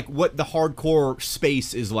about like what the hardcore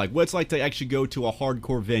space is like. What it's like to actually go to a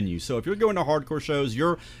hardcore venue. So if you're going to hardcore shows,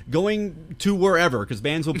 you're going to wherever, because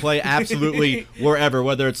bands will play absolutely wherever,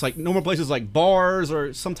 whether it's like normal places like bars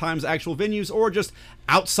or sometimes actual venues, or just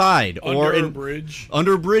outside or Under a in bridge.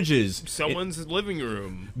 under bridges, Someone's living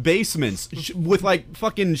room. basements with like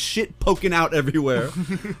fucking shit poking out everywhere.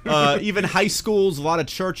 Even high schools, a lot of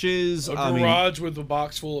churches. A I mean, garage with a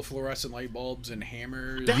box full of fluorescent light bulbs and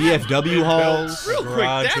hammers. VFW halls. Real quick,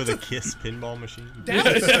 Garage that's with a a Kiss pinball machine.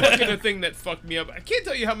 That was fucking a thing that fucked me up. I can't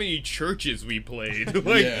tell you how many churches we played.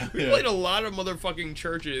 Like, Yeah, we yeah. played a lot of motherfucking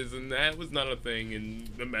churches, and that was not a thing in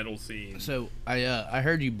the metal scene. So I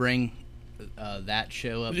heard you bring that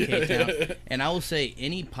show up, K-Town, and I will say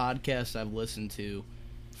any podcast I've listened to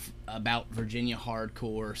about Virginia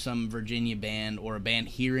hardcore, some Virginia band or a band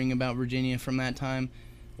hearing about Virginia from that time,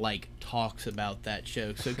 like talks about that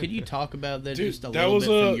show. So could you talk about that Dude, just a that little was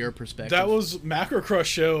bit from your perspective? That was Macrocrush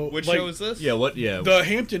show. Which like, show is this? Yeah, what? Yeah. The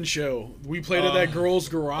Hampton show. We played at that girl's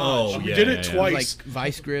garage. Oh, we yeah, did it yeah, yeah. twice. like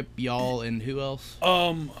Vice Grip, y'all, and who else?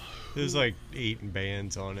 There's like 8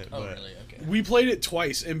 bands on it, but Okay. We played it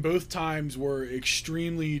twice, and both times were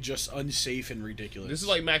extremely just unsafe and ridiculous. This is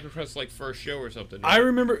like Macrocrust's like first show or something. I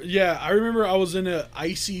remember I was in a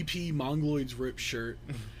ICP Mongoloids rip shirt.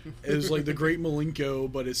 It was like the Great Malenko,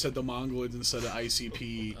 but it said the Mongoloids instead of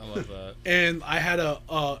ICP. I love that. And I had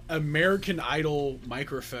a American Idol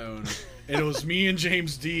microphone, and it was me and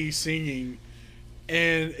James D singing,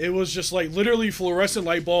 and it was just like literally fluorescent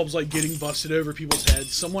light bulbs like getting busted over people's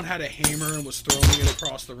heads. Someone had a hammer and was throwing it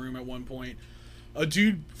across the room at one point. A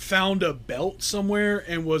dude found a belt somewhere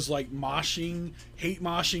and was like hate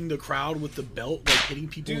moshing the crowd with the belt, like hitting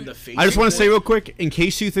people in the face. I just want with to say it. real quick, in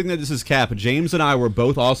case you think that this is cap, James and I were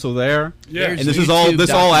both also there. Yeah. And There's this all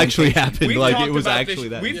YouTube actually happened. We've Like talked it was about actually this,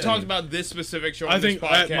 that. We've Yeah. talked about this specific show I on this think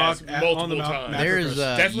at podcast on multiple the times. Mac- There is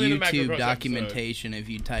Definitely in the Macrocrust YouTube episode. documentation if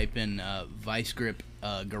you type in Vice Grip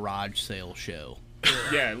garage sale show.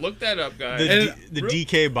 Yeah, look that up, guys. the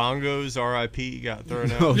DK Bongos RIP got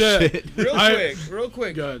thrown out. Oh Yeah. shit. Real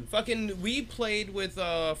quick. Go ahead. Fucking, we played with,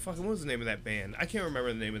 fucking, what was the name of that band? I can't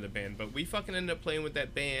remember the name of the band, but we fucking ended up playing with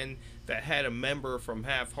that band that had a member from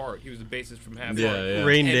Half Heart. He was the bassist from Half Yeah, Heart. yeah.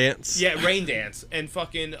 Rain And- Dance. Yeah, Rain Dance. And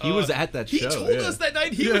fucking. He was at that He show, told yeah. us that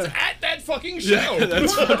night he Yeah. was at that fucking show. Yeah,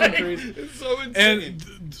 that's Like, fucking crazy. It's so insane.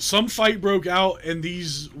 And some fight broke out, and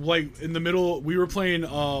these like in the middle. We were playing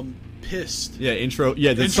Pissed. Yeah, intro.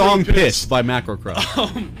 Yeah, the Intro song Piss. "Piss" by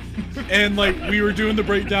Macrocrust. And like we were doing the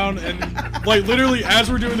breakdown, and like literally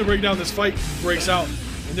as we're doing the breakdown, this fight breaks out,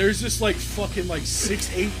 and there's this like fucking like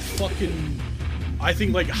 6'8" fucking, I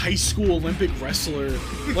think like high school Olympic wrestler,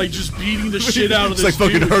 like just beating the shit out of It's this like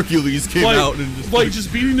fucking dude. Hercules came like, out and just like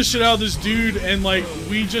just beating the shit out of this dude, and like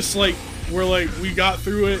we just like we're like we got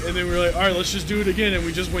through it, and then we were like, all right, let's just do it again, and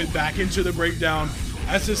we just went back into the breakdown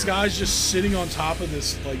as this guy's just sitting on top of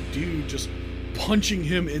this like dude, just punching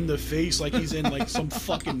him in the face like he's in like some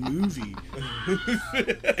fucking movie.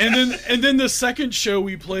 and then the second show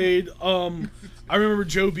we played, I remember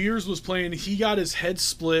Joe Beers was playing. He got his head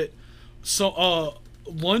split. So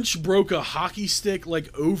Lunch broke a hockey stick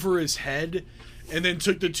like over his head, and then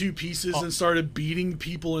took the two pieces and started beating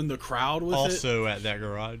people in the crowd with it. Also at that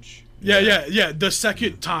garage. Yeah. The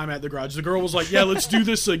second time at the garage, the girl was like, "Yeah, let's do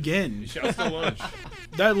this again." Shouts to Lunch.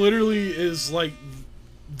 That literally is like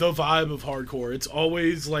the vibe of hardcore. It's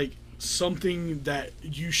always like something that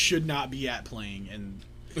you should not be at playing, and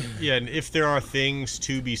Yeah, and if there are things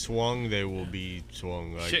to be swung, they will be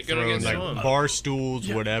swung. Like Shit gonna get thrown, swung. like bar stools,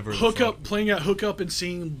 whatever. Playing at hookup and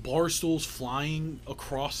seeing bar stools flying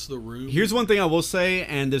across the room. Here's one thing I will say,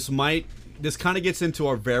 and this kind of gets into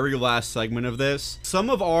our very last segment of this. Some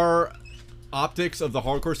of our optics of the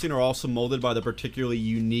hardcore scene are also molded by the particularly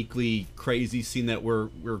uniquely crazy scene that we're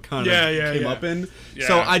kind of came up in. Yeah.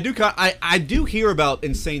 So I do hear about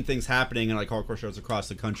insane things happening in like hardcore shows across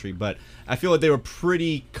the country, but I feel like they were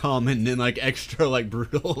pretty common and like extra like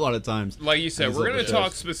brutal a lot of times. Like you said, These we're other going to shows.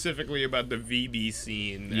 talk specifically about the VB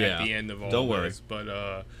scene Yeah. at the end of all Don't worry. this.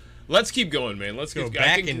 But let's keep going, man. Let's Go keep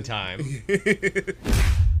back in time.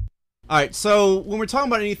 All right, so when we're talking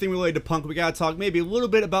about anything related to punk, we gotta talk maybe a little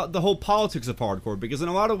bit about the whole politics of hardcore, because in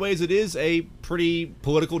a lot of ways it is a pretty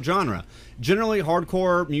political genre. Generally,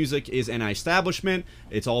 hardcore music is anti-establishment.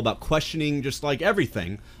 It's all about questioning just like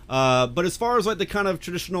everything. But as far as like the kind of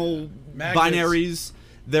traditional binaries,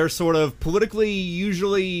 they're sort of politically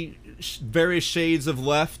usually various shades of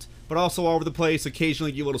left, but also all over the place.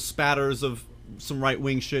 Occasionally, you get little spatters of some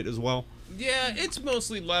right-wing shit as well. Yeah, it's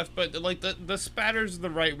mostly left, but like the spatters of the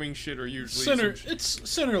right wing shit are usually center. some It's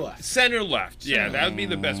center left. center left. Yeah, that would be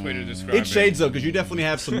the best way to describe It it. shades though, because you definitely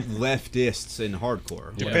have some leftists in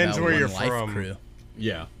hardcore. Depends That where One you're Life from. Crew.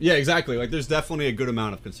 Yeah, exactly. Like, there's definitely a good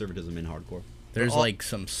amount of conservatism in hardcore. There's like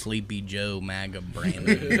some Sleepy Joe MAGA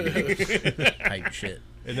branding type shit.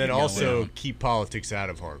 And then also keep politics out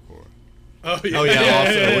of hardcore. Oh yeah.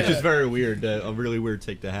 Also, which is very weird, a really weird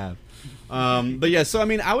take to have. But yeah, so I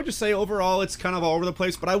mean, I would just say overall it's kind of all over the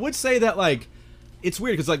place. But I would say that like it's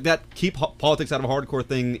weird because like that keep politics out of hardcore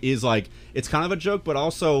thing is like it's kind of a joke, but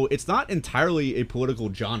also it's not entirely a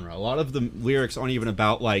political genre. A lot of the lyrics aren't even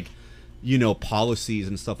about like policies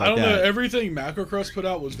and stuff like I don't that. know. Everything Macrocrust put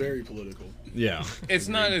out was very political. Yeah. It's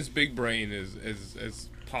not as big brain as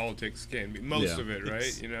politics can be. Most Yeah. of it, right?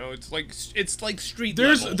 It's like street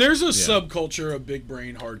There's level. there's a subculture of big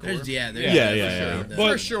brain hardcore. There's, Yeah. for but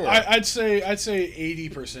For sure. I'd say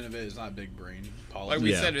 80% of it is not big brain politics. Like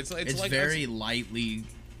we Yeah. said, it's like very lightly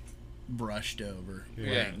brushed over.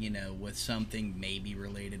 Yeah. Like, with something maybe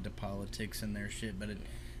related to politics and their shit. But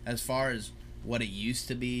as far as what it used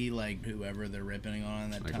to be, like whoever they're ripping on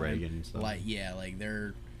at that Like time, Reagan and stuff. like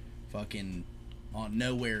they're fucking on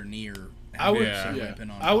nowhere near. I would, Yeah. ripping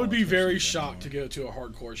on I would be politics very and shocked to anymore. go to a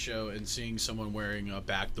hardcore show and seeing someone wearing a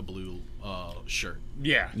Back the Blue shirt.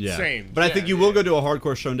 yeah, same. But I Yeah, think you will go to a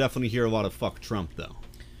hardcore show and definitely hear a lot of "fuck Trump" though.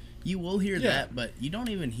 You will hear Yeah. that, but you don't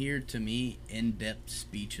even hear, to me, in-depth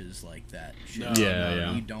speeches like that. Shit. No.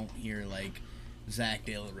 Yeah. You don't hear, like, Zach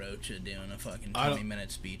De La Rocha doing a fucking I don't-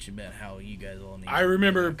 20-minute speech about how you guys all need I to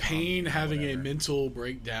remember be Payne having a whatever. mental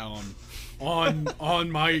breakdown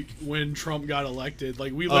on mic when Trump got elected.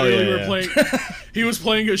 Like we Oh, literally yeah, were yeah. playing. He was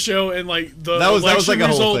playing a show and like the That was election like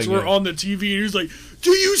a whole results thing, were yeah. on the TV and he was like, "Do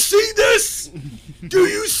you see this? Do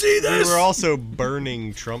you see We this?" were also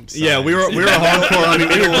burning Trump signs. Yeah, we were hardcore. I mean,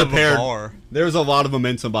 we in the were middle of a prepared. bar. There was a lot of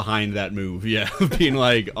momentum behind that move. Yeah, being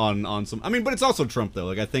like on some. I mean, but it's also Trump though.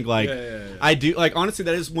 Like I think like Yeah. I do like honestly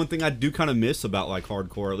that is one thing I do kind of miss about like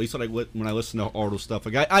hardcore. At least like when I listen to Ardle stuff.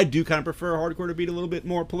 Like I do kind of prefer hardcore to be a little bit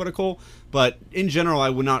more political. But in general, I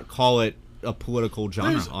would not call it a political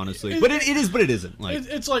genre, There's- honestly. it- But it is, but it isn't. Like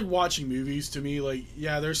It's like watching movies to me. Like,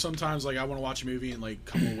 yeah, there's sometimes like I want to watch a movie and like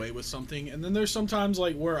come away with something, and then there's sometimes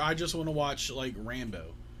like where I just want to watch like Rambo.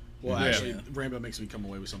 Well, Yeah. actually, Rambo makes me come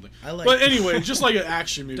away with something. I like- But anyway, just like an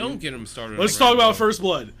action movie. Don't get him started. Let's on talk Rambo. about First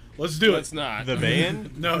Blood. Let's do Let's it. not. The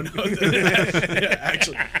band? No. Yeah,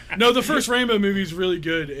 actually, no. The first Rambo movie is really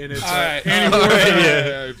good, and it's All right. Andy all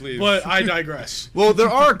Warhol. right, please. But I digress. well, there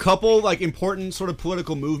are a couple like important sort of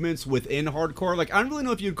political movements within hardcore. Like I don't really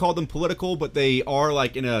know if you'd call them political, but they are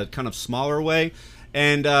like in a kind of smaller way.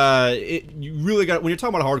 And you really got when you're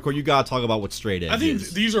talking about hardcore, you gotta talk about what straight edge I think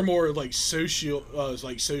is. these are more like social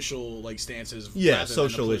stances. Yeah, rather than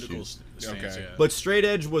social a political issues. Stance, Okay. yeah. But straight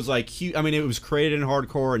edge was like huge. I mean, it was created in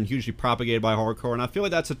hardcore and hugely propagated by hardcore. And I feel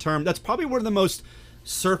like that's a term that's probably one of the most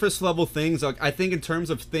surface level things. Like I think in terms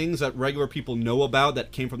of things that regular people know about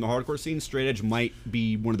that came from the hardcore scene, straight edge might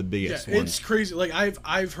be one of the biggest Yeah, ones. it's crazy. Like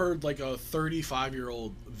I've heard like a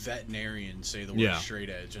 35-year-old veterinarian say the word Yeah. straight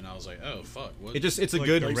edge, and I was like, oh fuck, what? It's a Like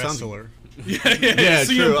good a it sounds- wrestler. yeah, Yeah,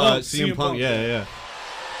 CM true. Punk, CM Punk. Yeah.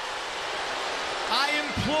 I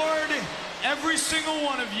implored every single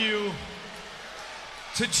one of you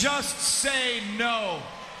to just say no.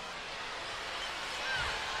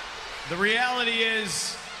 The reality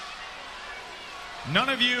is, none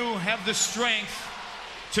of you have the strength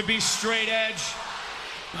to be straight edge.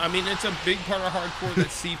 I mean, it's a big part of hardcore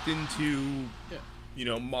that seeped into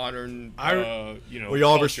modern, Were y'all ever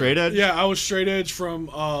culture. straight edge? Yeah, I was straight edge from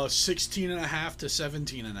 16 and a half to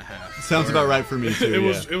 17 and a half. Sounds about right for me too.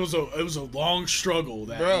 It was a long struggle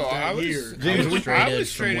that, Bro, that I was- year. I was straight I was edge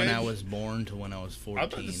straight from when edge. I was born to when I was 14. I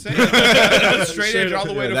was about to say, I was straight edge all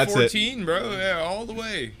the way Yeah, to that's it. 14, bro. Yeah, all the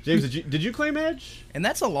way. James, did you claim edge? And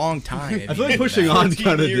that's a long time. if I feel you like think pushing about it. on 14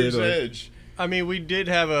 kind of years did. Like, edge. I mean, we did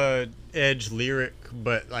have a Edge lyric,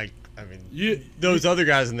 but like, I mean, You- those other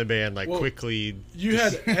guys in the band like Well, quickly. You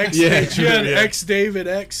had X, Yeah. you had Yeah. X David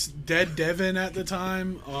X Dead Devin at the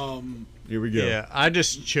time. here we go. Yeah, I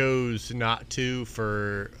just chose not to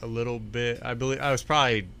for a little bit. I believe I was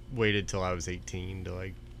probably waited till I was 18 to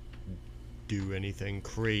like do anything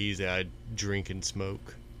crazy. I'd drink and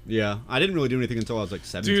smoke. Yeah, I didn't really do anything until I was like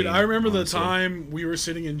 17. Dude, I remember honestly. the time we were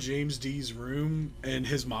sitting in James D's room and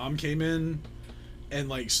his mom came in and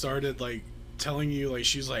like started like telling you, like,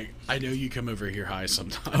 she's like, I know you come over here high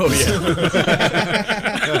sometimes. Oh yeah.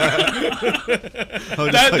 Oh,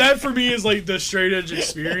 just that like- that for me is like the straight edge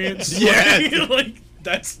experience. Yes. Like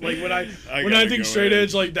that's like when I gotta think go straight in.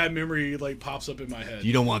 edge, like that memory like pops up in my head.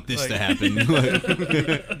 You don't want this to Like-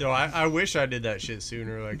 happen. No, I wish I did that shit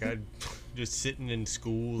sooner. Like I'd just sitting in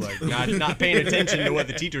school, like not paying attention to what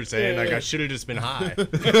the teacher's saying. Like I should have just been high.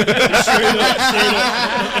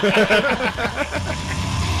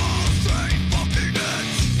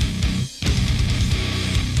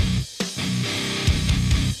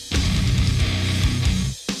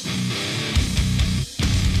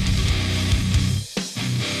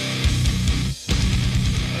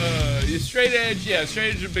 Straight edge, yeah,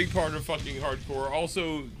 straight edge is a big part of fucking hardcore.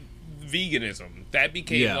 Also, veganism. That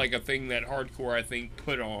became Yeah. like a thing that hardcore, I think,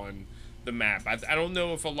 put on the map. I don't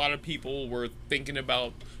know if a lot of people were thinking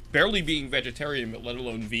about barely being vegetarian, but let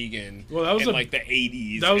alone vegan. Well, that was in a- like the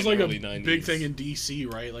 80s. That was and like a early 90s. big thing in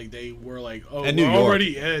DC, right? Like they were like, oh, And we're New York.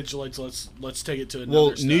 already edge. Let's take it to another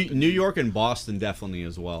Well, step. New York and Boston definitely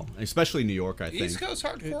as well, especially New York. I think. East Coast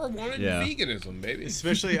hardcore wanted Yeah. veganism, baby.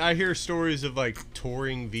 Especially, I hear stories of like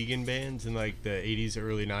touring vegan bands in like the 80s,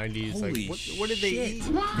 early 90s. Holy Like, what did they shit. eat?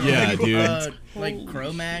 Yeah, dude. Like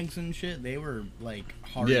Cro-Mags and shit, they were like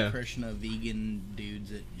Hare Yeah. Krishna vegan dudes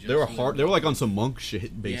that just They were hard. lived They were like off on some monk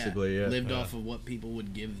shit, basically. Yeah. lived off of what people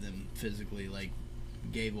would give them physically, like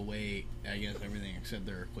gave away, I guess, everything except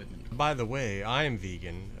their equipment. By the way, I am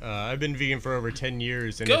vegan. I've been vegan for over 10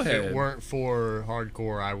 years, and Go if ahead. it weren't for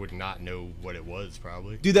hardcore, I would not know what it was,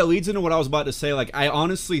 probably. Dude, that leads into what I was about to say. Like, I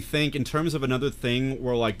honestly think, in terms of another thing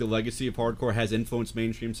where, like, the legacy of hardcore has influenced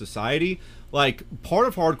mainstream society, like, part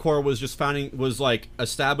of hardcore was just like,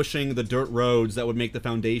 establishing the dirt roads that would make the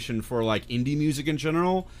foundation for, like, indie music in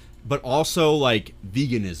general, but also, like,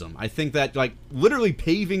 veganism. I think that, like, literally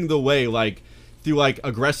paving the way, like, through like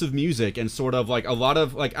aggressive music and sort of like a lot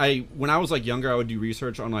of like when I was like younger, I would do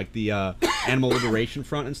research on like the animal liberation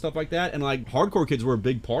front and stuff like that, and like hardcore kids were a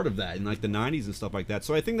big part of that in like the 90s and stuff like that.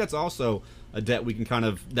 So I think that's also a debt we can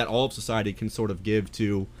that all of society can sort of give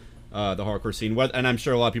to the hardcore scene. And I'm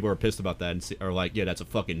sure a lot of people are pissed about that and are like, yeah, that's a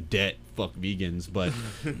fucking debt, fuck vegans. But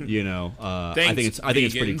you know, I think it's pretty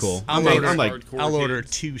vegans. cool. I'm like, hardcore I'll order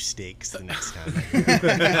kids. 2 steaks the next time.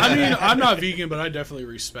 I mean, I'm not vegan, but I definitely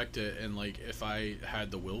respect it. And like, if I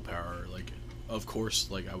had the willpower, like, of course,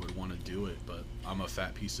 like I would want to do it. But I'm a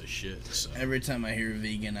fat piece of shit. So Every time I hear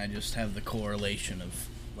vegan, I just have the correlation of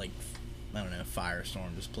like, I don't know,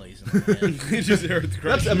 Firestorm just plays in my head. Just Earth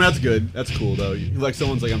That's good. That's cool though. Like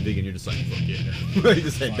someone's like, I'm vegan. You're just like, fuck yeah. You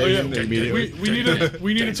just say Oh, yeah. vegan immediately.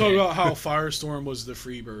 we need to talk about how Firestorm was the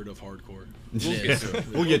Freebird of hardcore. We'll get to it.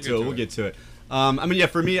 We'll get to it. I mean, yeah,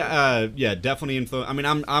 for me, yeah, definitely influence. I mean,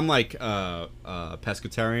 I'm like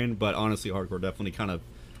pescatarian, but honestly, hardcore definitely kind of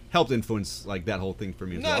helped influence like that whole thing for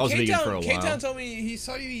me. I was vegan for a while. K-Town told me he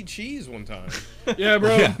saw you eat cheese one time. Yeah,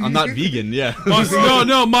 bro. Yeah, I'm not vegan. Yeah.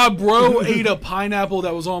 No, my bro ate a pineapple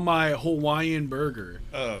that was on my Hawaiian burger.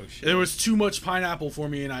 Oh shit! There was too much pineapple for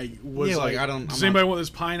me, and I was Yeah, like, like, I'm does not- anybody want this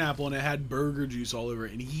pineapple? And it had burger juice all over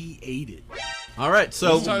it, and he ate it. All right,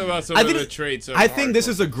 so Let's talk about some I of think the traits of I think this hardcore.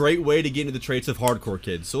 is a great way to get into the traits of hardcore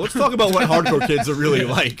kids. So let's talk about what hardcore kids are really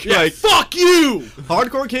like. Yeah, Like, fuck you!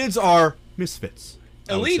 hardcore kids are misfits.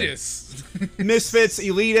 I would say. elitist. Misfits,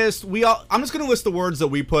 elitist. I'm just gonna list the words that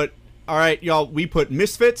we put. All right, y'all. We put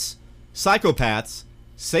misfits, psychopaths,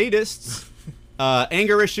 sadists,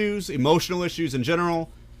 anger issues, emotional issues in general,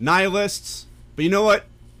 nihilists. But you know what?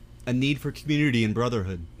 A need for community and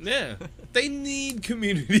brotherhood. Yeah, they need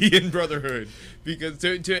community and brotherhood because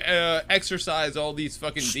to exercise all these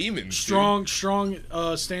fucking demons. dude. Strong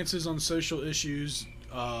stances on social issues.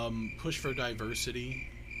 Push for diversity.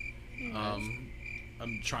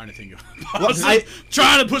 I'm trying to think of Well,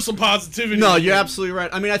 trying to put some positivity. No, in you're it. absolutely right.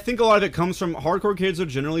 I mean, I think a lot of it comes from hardcore kids are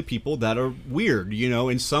generally people that are weird, you know,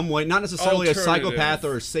 in some way. Not necessarily a psychopath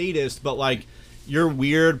or a sadist, but like you're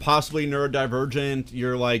weird, possibly neurodivergent.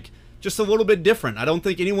 You're like just a little bit different. I don't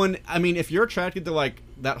think anyone. I mean, if you're attracted to like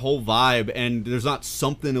that whole vibe and there's not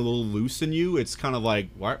something a little loose in you, it's kind of like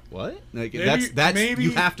what? Like Maybe- that's maybe-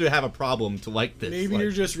 you have to have a problem to like this. Maybe like,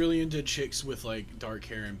 you're just really into chicks with like dark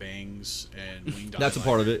hair and bangs and winged that's a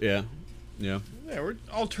part of it. Yeah, yeah. Yeah, we're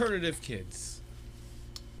alternative kids.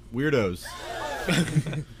 Weirdos.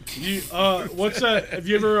 You, what's that? Have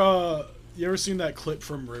you ever seen that clip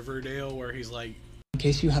from Riverdale where he's like, In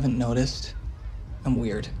case you haven't noticed, I'm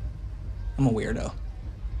weird. I'm a weirdo.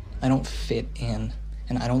 I don't fit in,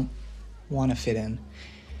 and I don't want to fit in.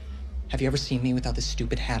 Have you ever seen me without this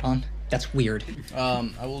stupid hat on? That's weird.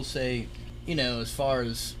 I will say, you know, as far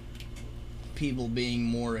as people being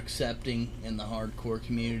more accepting in the hardcore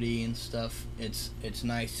community and stuff, it's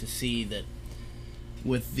nice to see that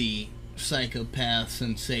with the psychopaths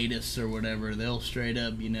and sadists or whatever, they'll straight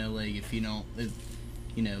up, you know, like if you know,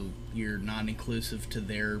 you're not inclusive to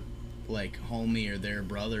their like homie or their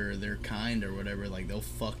brother or their kind or whatever, like they'll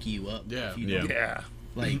fuck you up. Yeah. If you Yeah. don't, Yeah.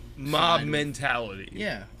 like Mob side with- mentality.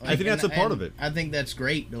 Yeah, I think that's a part of it. I think that's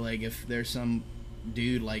great. Like if there's some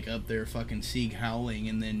dude like up there fucking Sieg howling,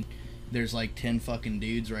 and then there's like 10 fucking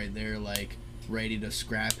dudes right there like ready to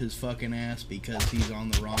scrap his fucking ass because he's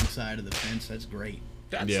on the wrong side of the fence. That's great.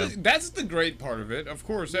 That's the great part of it. Of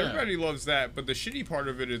course, everybody loves that. But the shitty part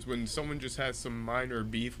of it is when someone just has some minor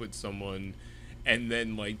beef with someone, and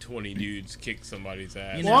then like 20 dudes kick somebody's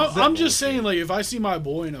ass. You know, well, I'm just saying, like, if I see my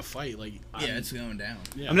boy in a fight, like, Yeah, it's going down.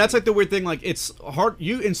 yeah. I mean, that's like the weird thing. Like, it's hard.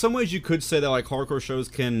 In some ways, you could say that like hardcore shows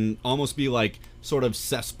can almost be like sort of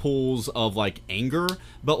cesspools of like anger.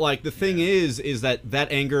 But like the thing is that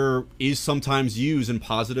anger is sometimes used in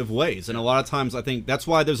positive ways, and a lot of times I think that's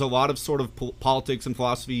why there's a lot of sort of politics and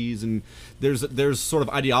philosophies, and there's sort of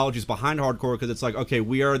ideologies behind hardcore, because it's like, okay,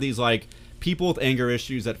 we are these like people with anger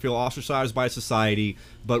issues that feel ostracized by society,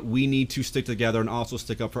 but we need to stick together and also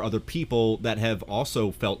stick up for other people that have also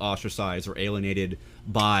felt ostracized or alienated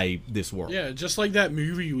by this world. Yeah, just like that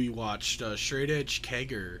movie we watched, Straight Edge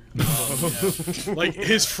Kegger. Yeah. Like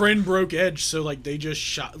his friend broke edge, so like they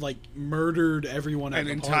just murdered everyone at An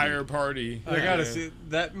the entire party. party. I gotta say,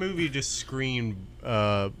 that movie just screamed,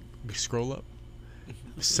 scroll up,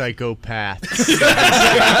 psychopaths.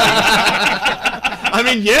 I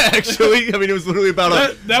mean, yeah, actually. I mean, it was literally about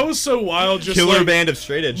a That was so wild. Just killer like, band of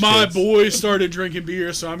straight edge my kids. boy started drinking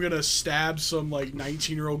beer, so I'm gonna stab some like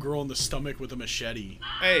 19-year-old girl in the stomach with a machete.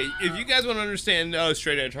 Hey, if you guys want to understand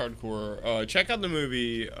straight edge hardcore, check out the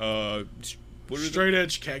movie Straight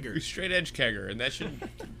Edge Kegger. Straight Edge Kegger, and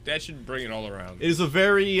that should bring it all around. It is a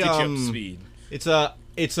very Get you up to speed. It's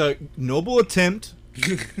a noble attempt,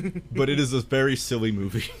 but it is a very silly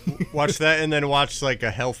movie. Watch that, and then watch like a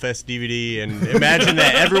Hellfest DVD, and imagine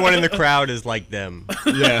that everyone in the crowd is like them.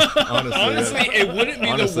 Yeah, honestly. Honestly, it wouldn't be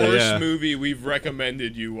Honestly, the worst yeah. movie we've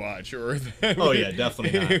recommended you watch, or Oh yeah,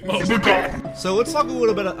 definitely not. So let's talk a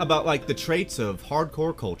little bit about like the traits of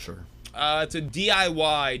hardcore culture. It's a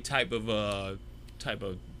DIY type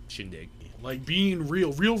of shindig. Like being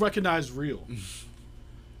real recognize real.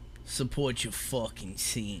 Support your fucking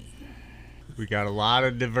scene. We got a lot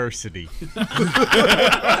of diversity.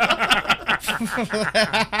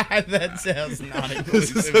 That sounds not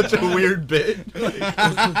This is inclusive. such a weird bit.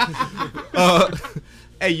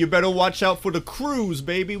 Hey, you better watch out for the crews,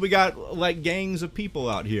 baby. We got like gangs of people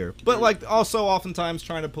out here, but like also oftentimes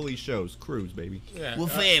trying to police shows. Crews, baby. Yeah. We're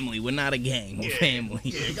family. We're not a gang. We're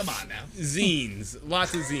family. Come on now. Zines.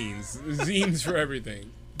 Lots of zines. Zines for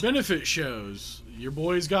everything. Benefit shows. Your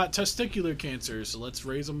boy's got testicular cancer, so let's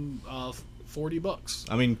raise him $40.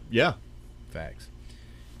 I mean, yeah. Facts.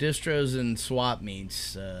 Distros and swap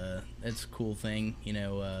meets. That's a cool thing. You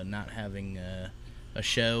know, not having a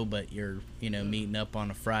show, but you're meeting up on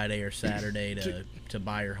a Friday or Saturday to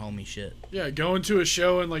buy your homie shit. Yeah, going to a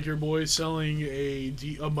show and like your boy's selling a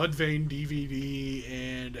Mudvayne DVD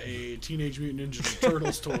and a Teenage Mutant Ninja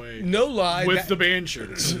Turtles toy No lie. with the band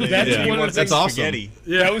shirts. That's Yeah. one of the That's things. awesome. Spaghetti.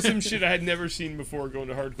 That was some shit I had never seen before going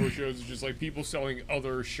to hardcore shows. It's just like people selling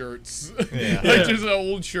other shirts. Yeah. Like just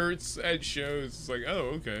old shirts at shows. It's like,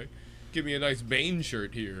 oh, okay. Give me a nice Bane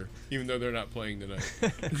shirt here, even though they're not playing tonight.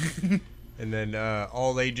 And then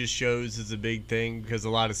all ages shows is a big thing because a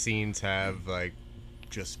lot of scenes have like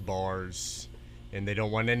just bars, and they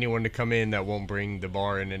don't want anyone to come in that won't bring the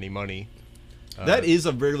bar in any money. That is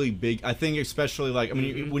a really big. I think, especially like, I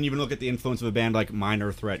mean, when you even look at the influence of a band like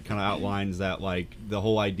Minor Threat, kind of outlines that, like, the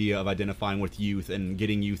whole idea of identifying with youth and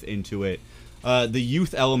getting youth into it. The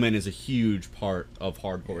youth element is a huge part of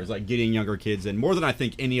hardcore. It's like getting younger kids in more than I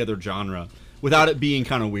think any other genre, without it being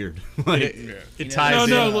kind of weird. Like, it ties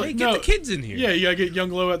in. Get the kids in here. Yeah, you gotta get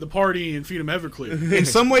Young Low at the party and feed them Everclear. in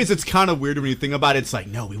some ways, it's kind of weird when you think about it. It's like,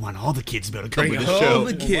 no, we want all the kids to be able to come Bring to the home show.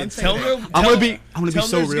 the kids. Tell them. I'm gonna be tell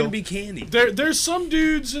so them there's real. gonna be candy. There's some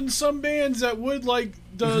dudes in some bands that would like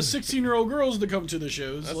the 16-year-old girls to come to the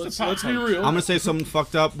shows. Let's be real. I'm gonna say something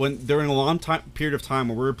fucked up. When during a long period of time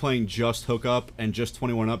where we were playing just Hook Up and just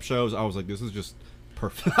 21 Up shows, I was like, this is just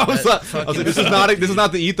perfect. I was like, this is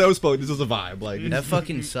not the ethos, but this is a vibe. Like, That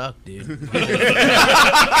fucking sucked, dude. Dude,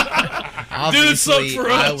 it sucked for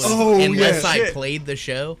us. Unless I played the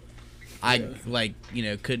show, I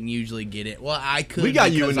couldn't usually get it. Well, I could. We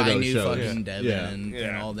got you because into I those knew shows. fucking Devin Yeah.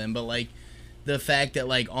 and all them, but like the fact that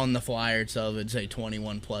like on the flyer itself it'd say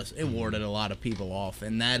 21 plus, it warded a lot of people off,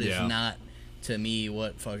 and that is not to me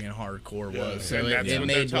what fucking hardcore was. So And that's it what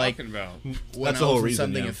made they're like talking about. when That's I the whole was in reason,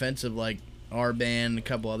 something yeah. offensive, like our band, a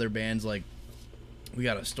couple other bands, like we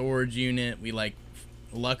got a storage unit. We like,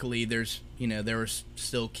 luckily there were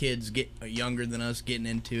still kids younger than us getting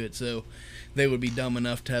into it, so they would be dumb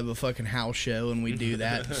enough to have a fucking house show, and we do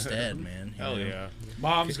that instead, man. Hell yeah.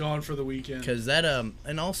 Mom's gone for the weekend. Because that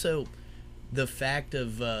and also the fact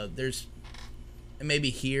of there's maybe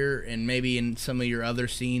here and maybe in some of your other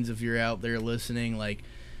scenes, if you're out there listening, like,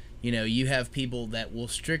 you have people that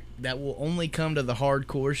will only come to the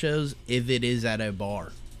hardcore shows if it is at a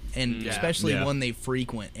bar, and especially one they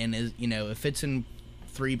frequent, and is if it's in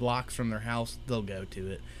 3 blocks from their house, they'll go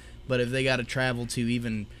to it. But if they got to travel to,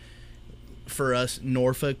 even for us,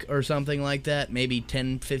 Norfolk or something like that, maybe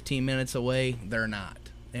 10-15 minutes away, they're not.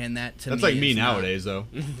 And that to that's me like me is nowadays, though.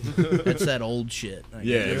 That's that old shit.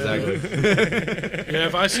 Yeah, exactly. Yeah,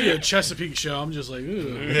 if I see a Chesapeake show, I'm just like,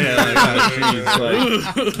 ooh.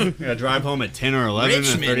 Yeah, drive home at 10 or 11,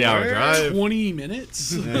 Richmond, a 30-hour drive. 20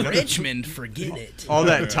 minutes? Richmond, forget it. All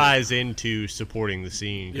that ties into supporting the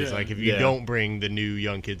scene, because Yeah. like if you don't bring the new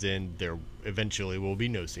young kids in, there eventually will be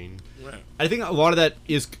no scene. I think a lot of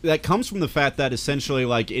that comes from the fact that essentially,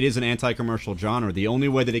 like, it is an anti-commercial genre. The only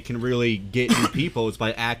way that it can really get new people is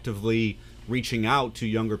by actively reaching out to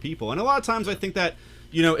younger people. And a lot of times I think that,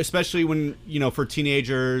 especially when, for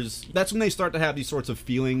teenagers, that's when they start to have these sorts of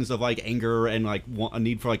feelings of, like, anger and, like, a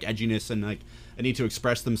need for, like, edginess and, like, a need to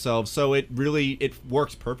express themselves. So it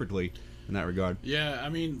works perfectly in that regard. Yeah, I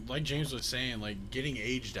mean, like James was saying, like, getting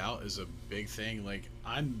aged out is a big thing. Like,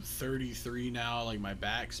 I'm 33 now. Like, my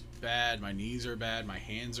back's bad, my knees are bad, my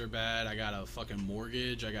hands are bad. I got a fucking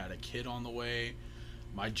mortgage. I got a kid on the way.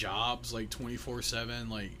 My job's like 24/7.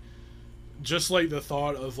 Like, just like the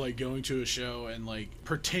thought of like going to a show and like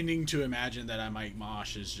pretending to imagine that I might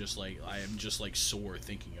mosh is just like I am just like sore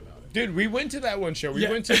thinking about it. Dude, we went to that one show. We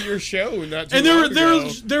Yeah. went to your show not too And long ago.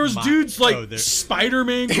 there was dudes like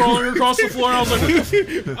Spider-Man crawling across the floor. And I was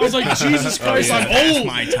like, I was like, Jesus Christ, I'm old.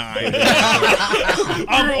 My time.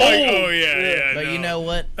 I'm We were old. like, oh yeah. But no. you know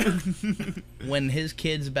what? When his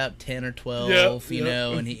kid's about 10 or 12,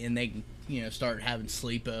 Yeah. and they start having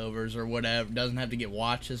sleepovers or whatever, doesn't have to get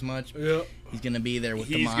watched as much. Yeah. He's gonna be there with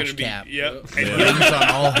the He's mosh gonna be, cap. yep. Wings on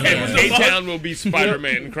all And hands. A-Town will be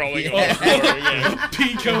Spider-Man crawling on the floor. Yeah.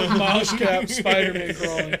 Peacoat, mosh cap, Spider-Man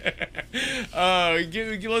crawling.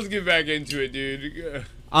 Let's get back into it, dude.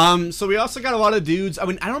 So we also got a lot of dudes. I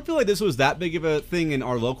mean, I don't feel like this was that big of a thing in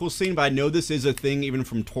our local scene, but I know this is a thing even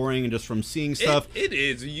from touring and just from seeing stuff. It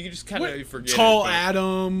is. You just kind of forget. Tall it, but-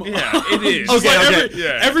 Adam. Yeah, it is. I was like,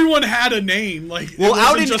 Okay. everyone had a name. Like, Well, it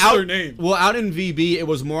out wasn't in just their name. out in VB, it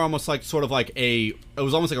was more almost like sort of like it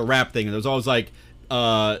was almost like a rap thing. There was always like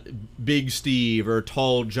Big Steve or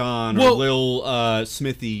Tall John or Lil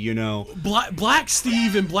Smithy, Black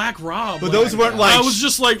Steve and Black Rob. But those weren't like. I was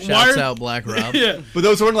just like, Shouts why? out Black Rob. Yeah. But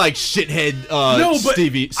those weren't like shithead No, but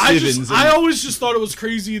Stevie I Stevens. I always just thought it was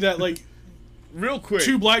crazy that like Real quick.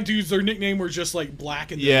 two black dudes, their nickname were just like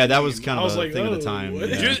Black and Yeah, that was kind I of was a like, thing at oh, the time. what?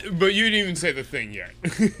 Yeah. But you didn't even say the thing yet.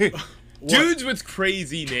 Dudes with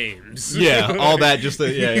crazy names. Yeah, all that just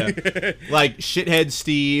yeah. Like shithead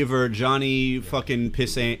Steve or Johnny fucking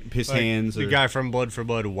piss hands. The or, guy from Blood for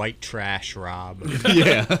Blood, White Trash Rob.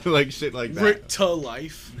 yeah, like shit like that. Rick to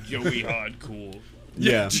life. Joey Hardcool.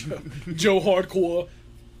 Yeah, Joe Hardcore.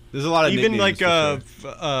 there's a lot of Even nicknames like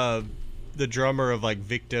for sure. the drummer of like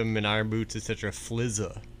Victim and Iron Boots, etc.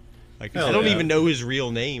 Flizza. Like Hell I don't yeah. even know his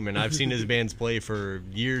real name, and I've seen his bands play for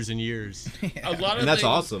years and years. A lot of And that's things,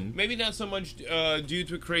 awesome. Maybe not so much dudes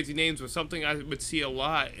with crazy names, but something I would see a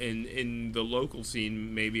lot in the local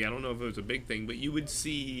scene. Maybe I don't know if it was a big thing, but you would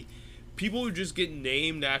see people would just get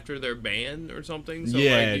named after their band or something. So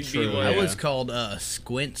Yeah, like, you'd true. Be like, I was called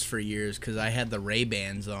Squints for years because I had the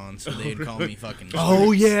Ray-Bans on, so they'd call me fucking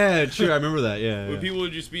Oh yeah, true. I remember that. Yeah. Where yeah. people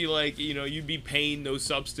would just be like, you know, you'd be Payne No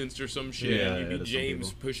Substance or some shit. Yeah, and you'd yeah, be that's some James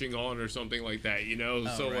people. Pushing On or something like that, you know?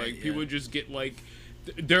 Oh, So, right, like, yeah. people would just get, like,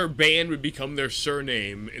 their band would become their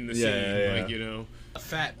surname in the Yeah, scene. yeah. Like, you know,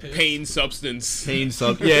 Fat Piss. Payne Substance. Pain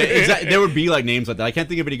sub. Yeah, exactly. There would be like names like that. I can't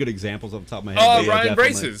think of any good examples off the top of my head. Oh, but yeah, Ryan definitely.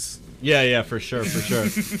 Braces. Yeah, for sure.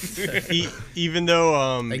 Even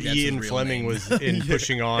though think that's his Ian real Fleming name. was in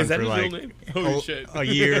Pushing On Is that for his real like name? Holy shit. a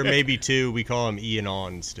year, maybe two, we call him Ian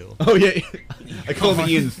On still. Oh yeah, I call him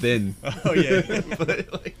Ian Thin. Oh yeah.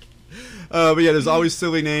 But yeah, there's always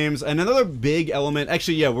silly names. And another big element.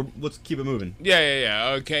 Actually, yeah, let's keep it moving.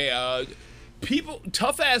 Yeah. Okay,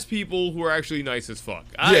 tough ass people who are actually nice as fuck.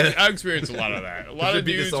 Yeah. I experienced a lot of that. A lot It'd of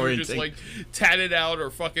be dudes who are just disorienting. like tatted out or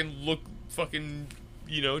fucking look fucking,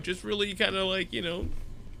 you know, just really kind of like, you know,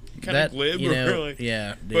 kind of glib you know, or like,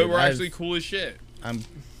 yeah, but dude, we're I've- actually cool as shit. I'm,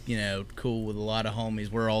 you know, cool with a lot of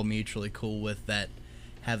homies. We're all mutually cool with that,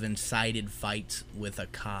 have incited fights with a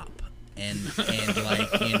cop and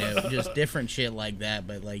like, you know, just different shit like that.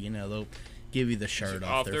 But like, you know, they'll give you the shirt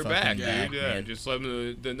off Their fucking back, back, dude. Yeah, man. just some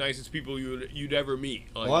of the nicest people you'd ever meet.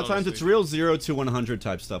 Like, A lot of times honestly. it's real 0 to 100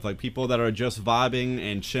 type stuff. Like people that are just vibing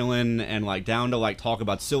and chilling and like down to like talk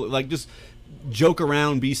about silly, like just joke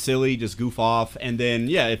around, be silly, just goof off, and then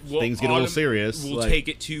yeah, if We'll things get a little serious, we'll like, take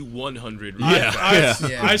it to 100. Yeah.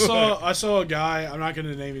 I saw a guy. I'm not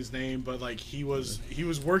gonna name his name, but like he was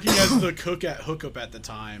working as the cook at Hookup at the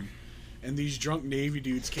time, and these drunk Navy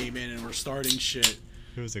dudes came in and were starting shit.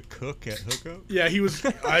 It was a cook at Hookup. Yeah, he was.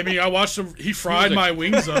 I mean, I watched him. He fried my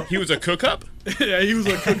wings up. He was a cook up. Yeah, he was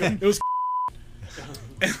like cooking. It was.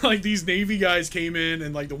 And like these Navy guys came in,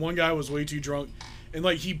 and like the one guy was way too drunk, and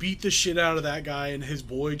like he beat the shit out of that guy, and his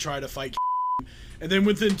boy tried to fight. And then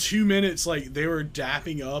within 2 minutes, like they were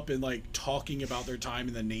dapping up and like talking about their time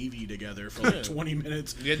in the Navy together for like 20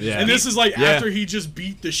 minutes. Yeah. And this is like Yeah. after he just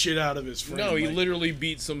beat the shit out of his friend. No, he like, literally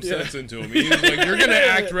beat some sense into him. He was like, "You're gonna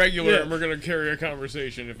act regular, Yeah. and we're gonna carry a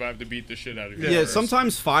conversation if I have to beat the shit out of you." yeah,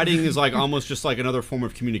 sometimes fighting is like almost just like another form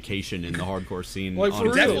of communication in the hardcore scene. Like, for honestly.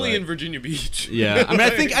 real. Definitely Like, in Virginia Beach. yeah, I mean,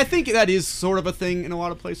 I think that is sort of a thing in a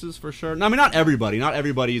lot of places for sure. I mean, not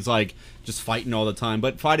everybody's like just fighting all the time,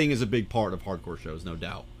 but fighting is a big part of hardcore shows, no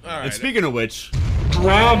doubt. All right. And speaking of which,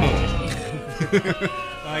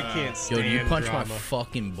 I can't Yo, stand do you punch drama. my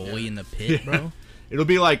fucking boy in the pit, bro? it'll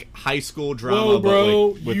be like high school drama. Whoa,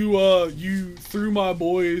 bro! but like, with, You threw my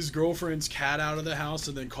boy's girlfriend's cat out of the house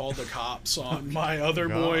and then called the cops on my other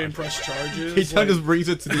boy and pressed charges. he kind of just brings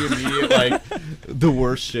it to the immediate like the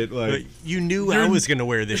worst shit. Like, But you knew I was gonna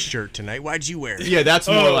wear this shirt tonight. Why'd you wear it? yeah, that's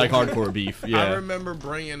more Oh. like hardcore beef. Yeah. I remember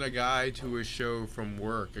bringing a guy to a show from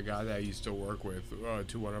work, a guy that I used to work with,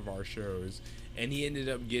 to one of our shows, and he ended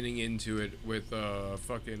up getting into it with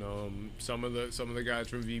fucking some of the guys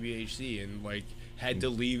from VBHC, and like had to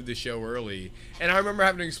leave the show early. And I remember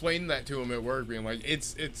having to explain that to him at work, being like,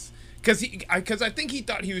 it's because I think he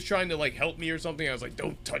thought he was trying to like help me or something. I was like,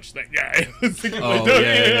 don't touch that guy. I was thinking, Oh, like, don't-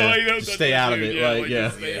 yeah, yeah. like, don't Just touch stay that out of dude. it, like, just yeah.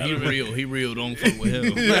 stay out He of it. real, don't fuck with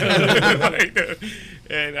him.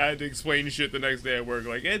 And I had to explain shit the next day at work.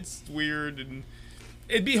 Like, it's weird, and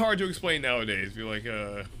it'd be hard to explain nowadays. Be like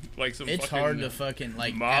some. It's fucking hard to fucking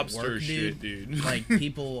like mobster at work, shit, dude. Like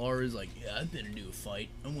people are always like, yeah, I've been to a fight.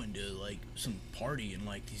 I went to like some party and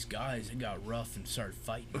like these guys, they got rough and started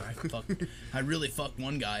fighting. I really fucked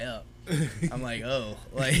one guy up. I'm like, oh,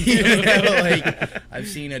 like you know, like I've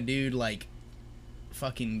seen a dude like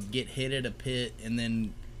fucking get hit at a pit and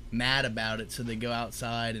then mad about it, so they go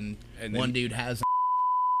outside and And one then- dude has.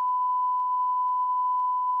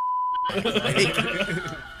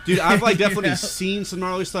 Dude, I've like definitely seen some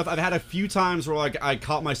gnarly stuff. I've had a few times where like I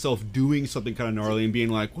caught myself doing something kind of gnarly and being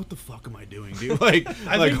like, "What the fuck am I doing, dude?" Like,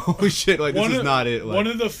 think holy shit, like this is not it. Like, one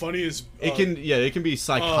of the funniest. it can be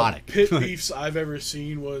psychotic. Pit beefs I've ever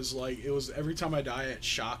seen was like it was Every Time I Die at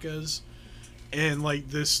Shaka's, and like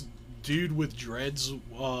this dude with dreads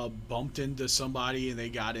bumped into somebody and they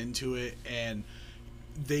got into it and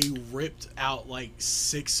they ripped out like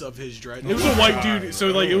 6 of his dreads. It was a white dude, so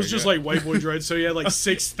like it was just like white boy dreads. So he had like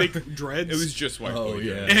 6 thick dreads. It was just white boy.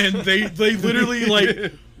 Yeah. And they literally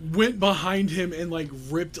like went behind him and like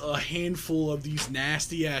ripped a handful of these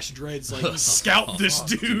nasty ass dreads, like scalped this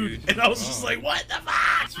dude. And I was just like, what the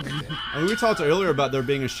fuck? I mean, we talked earlier about there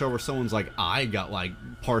being a show where someone's like eye got like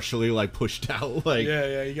partially like pushed out. Like,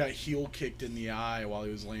 yeah, he got heel kicked in the eye while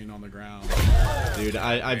he was laying on the ground. dude,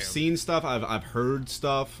 I've seen stuff, I've heard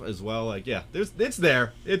stuff as well. Like, yeah, it's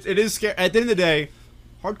there. It is scary. At the end of the day,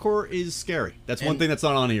 hardcore is scary. That's one thing that's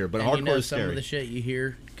not on here, but hardcore is scary. Some of the shit you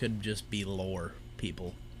hear could just be lore,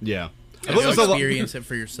 people. Yeah. Experience it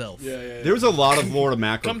for yourself. Yeah. There was a lot of lore to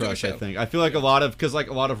Macro Come to the Crush, I show. think. I feel like a lot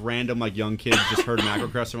of random like young kids just heard Macro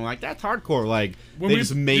Crush and were like, that's hardcore. Like, they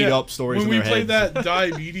just made up stories in their heads. When we played that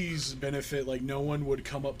diabetes benefit, like, no one would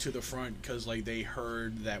come up to the front because, like, they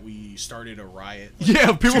heard that we started a riot. Like,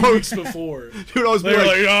 yeah, people 2 weeks before. Dude, I was They're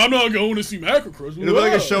like, I'm not going to see Macro Crush. It'll be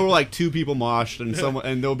like a show where like 2 people moshed and someone,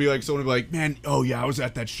 and there'll be like someone will be like, man, oh yeah, I was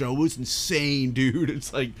at that show. It was insane, dude.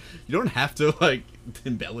 It's like, you don't have to like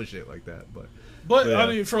embellish it like that, but But yeah. I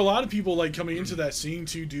mean, for a lot of people, like, coming into that, seeing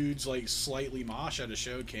 2 dudes like slightly mosh at a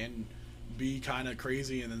show can be kind of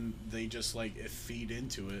crazy, and then they just like feed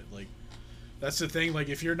into it. Like, that's the thing. Like,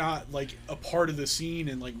 if you're not like a part of the scene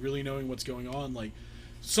and like really knowing what's going on, like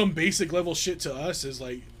some basic level shit to us is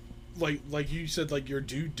like you said, like, your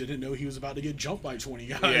dude didn't know he was about to get jumped by 20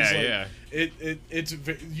 guys. Yeah, It's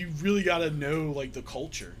you really got to know like the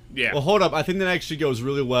culture. Yeah. Well, hold up. I think that actually goes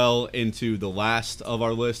really well into the last of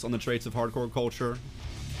our list on the traits of hardcore culture.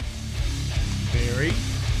 Very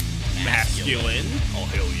masculine. Oh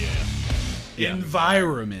hell yeah.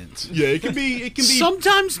 Environment. Yeah, it can be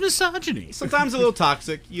Sometimes misogyny. sometimes a little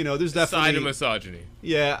toxic. You know, there's definitely Side of misogyny.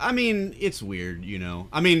 Yeah, I mean, it's weird, you know.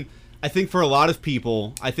 I mean, I think for a lot of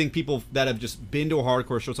people, I think people that have just been to a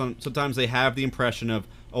hardcore show, sometimes they have the impression of,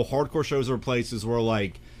 oh, hardcore shows are places where,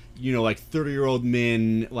 like, you know, like 30-year-old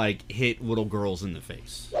men, like, hit little girls in the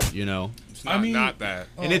face, you know? It's not that.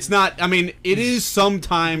 And it's not, I mean, it is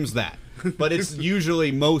sometimes that, but it's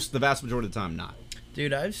usually the vast majority of the time not.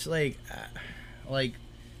 Dude, I just like, as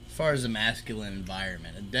far as the masculine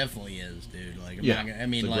environment, it definitely is, dude. Like, I'm not gonna, I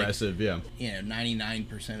mean, it's aggressive, like, you know,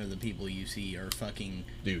 99% of the people you see are fucking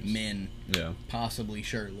dudes, men, possibly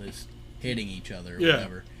shirtless, hitting each other, or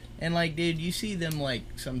whatever. And like, dude, you see them like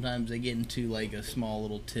sometimes they get into like a small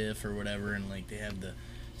little tiff or whatever, and like they have the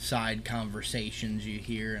side conversations you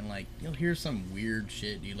hear, and like you'll hear some weird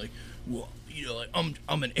shit. You like, well, you know, like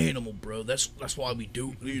I'm an animal, bro. That's why we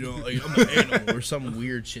do, you know, like I'm an animal or some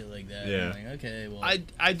weird shit like that. Yeah. I'm like, okay, well,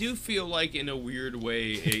 I do feel like in a weird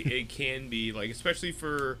way it can be like, especially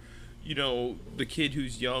for, you know, the kid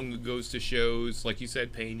who's young who goes to shows, like you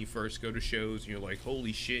said, Payne, you first go to shows and you're like,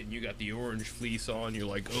 holy shit, and you got the orange fleece on, you're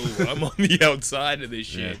like, oh, I'm on the outside of this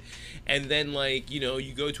shit. And then, like, you know,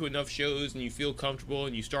 you go to enough shows and you feel comfortable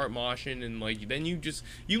and you start moshing, and like then you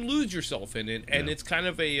lose yourself in it, and it's kind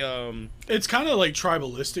of a it's kind of like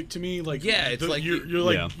tribalistic to me. Like, it's like you're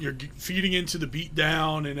like you're feeding into the beat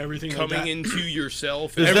down and everything, coming like that. into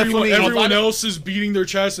yourself. Everyone else is beating their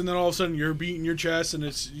chest, and then all of a sudden you're beating your chest, and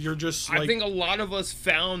you're just like, I think a lot of us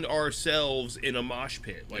found ourselves in a mosh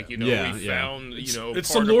pit. Like, you know, we found, you know, it's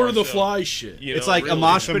some Lord of the Flies shit. You know, like really, a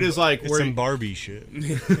mosh pit is like it's some Barbie shit.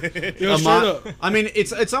 I mean,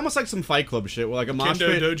 it's almost like some Fight Club shit. Where like a mosh Kendo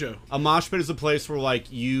pit, Dojo. A mosh pit is a place where like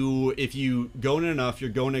if you go in enough, you're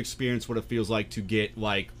going to experience what it feels like to get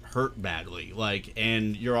like hurt badly, like,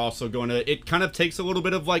 and you're also going to, it kind of takes a little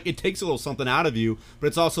bit of like, it takes a little something out of you, but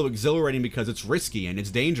it's also exhilarating because it's risky and it's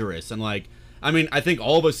dangerous, and like, I mean, I think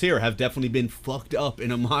all of us here have definitely been fucked up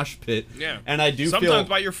in a mosh pit. Yeah. And I do sometimes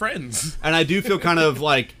by your friends. And I do feel kind of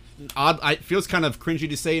like odd. It feels kind of cringy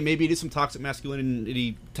to say. Maybe it is some toxic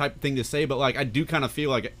masculinity type thing to say, but like I do kind of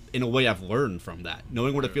feel like, in a way, I've learned from that.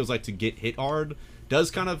 Knowing what it feels like to get hit hard does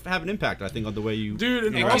kind of have an impact, I think, on the way you. Dude,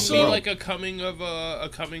 and it also can be like a coming up.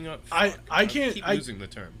 I can't keep using the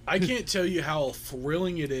term. I can't tell you how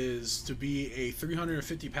thrilling it is to be a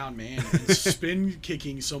 350-pound man and spin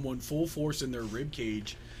kicking someone full force in their rib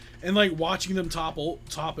cage, and like watching them top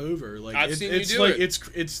over. Like, I've seen you do like it.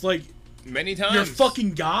 It's like many times. You're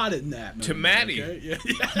fucking God in that moment. To Maddie. Okay?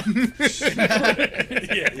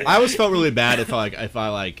 Yeah. I always felt really bad if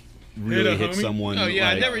I really hit someone. Oh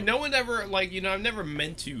yeah, like, no one ever, like, you know, I've never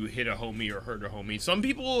meant to hit a homie or hurt a homie. Some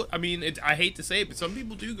people, I mean, I hate to say it, but some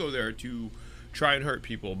people do go there to try and hurt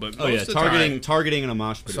people. But most of the targeting in a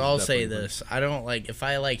mosh pit. So I'll say this: I don't like, if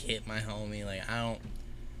I like hit my homie, like I don't.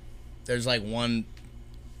 There's like one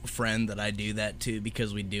friend that I do that to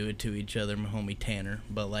because we do it to each other, my homie Tanner.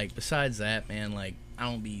 But like besides that, man, like I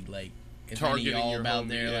don't be like. If targeting any y'all your about homie,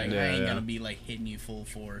 there, like yeah. I ain't gonna be like hitting you full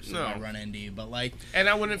force if I run into you, but like, and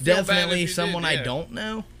I wouldn't feel definitely bad if you someone did, yeah. I don't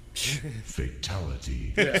know.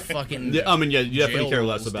 Fatality. Fucking. Yeah, I mean, yeah, you definitely jail care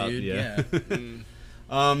less rules, about. dude. Yeah.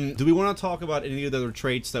 Do we want to talk about any of the other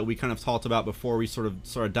traits that we kind of talked about before we sort of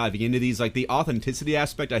started diving into these? Like the authenticity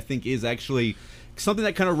aspect, I think, is actually something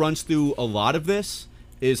that kind of runs through a lot of this.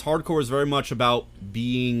 is hardcore is very much about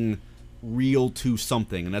being real to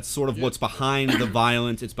something, and that's sort of what's behind the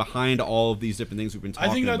violence. It's behind all of these different things we've been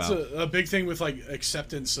talking about. I think that's a big thing with like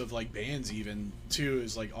acceptance of like bands even too,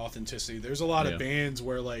 is like authenticity. There's a lot of bands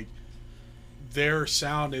where like their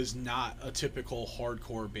sound is not a typical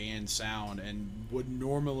hardcore band sound and would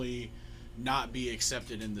normally not be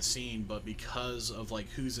accepted in the scene, but because of like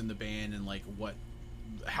who's in the band and like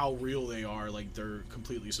how real they are, like they're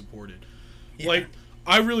completely supported. Like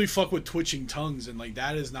I really fuck with Twitching Tongues, and like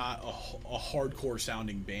that is not a hardcore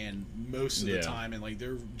sounding band most of the time, and like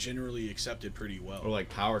they're generally accepted pretty well. Or like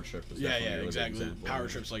Power Trip. Is Exactly. Power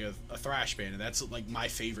Trip's like a thrash band, and that's like my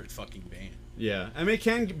favorite fucking band. Yeah, I mean it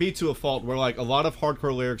can be to a fault where like a lot of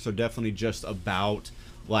hardcore lyrics are definitely just about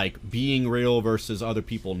like being real versus other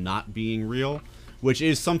people not being real, which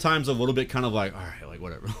is sometimes a little bit kind of like, all right, like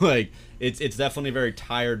whatever. Like it's definitely a very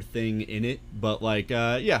tired thing in it, but like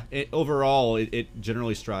overall it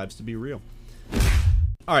generally strives to be real.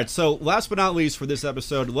 All right, so last but not least for this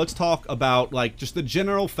episode, let's talk about like just the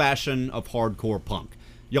general fashion of hardcore punk.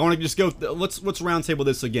 Y'all want to just go? Let's roundtable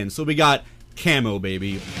this again. So we got camo,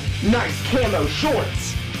 baby. Nice camo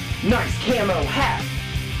shorts. Nice camo hat.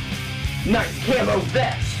 Nice camo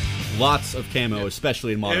vest. Lots of camo,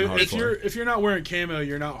 especially in modern hardcore. If you're not wearing camo,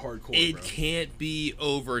 you're not hardcore. It can't be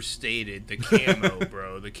overstated. The camo,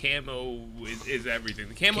 bro. The camo is everything.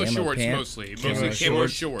 The camo shorts mostly camo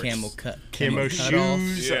shorts. Camo cut. Camo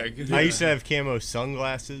shoes. Yeah. I used to have camo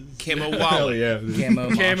sunglasses. Camo wallet. Camo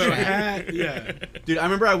hat. Yeah. Dude, I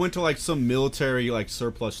remember I went to like some military like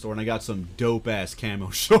surplus store and I got some dope ass camo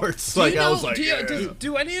shorts. Like I was like,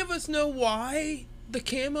 do any of us know why? The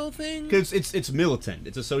camo thing? Because it's militant.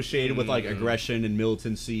 It's associated with like aggression and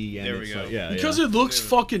militancy. And there we go. Like, because it looks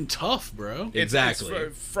fucking tough, bro. Exactly.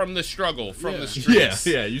 It's from the struggle, from the streets.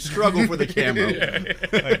 Yeah. You struggle for the camo.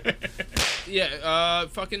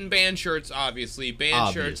 Fucking band shirts, obviously.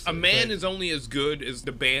 Band shirts. A man is only as good as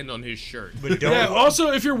the band on his shirt. But don't.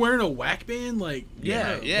 Also, if you're wearing a whack band, like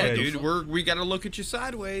dude, we gotta look at you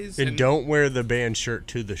sideways. And don't wear the band shirt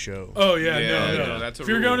to the show. Oh no. That's if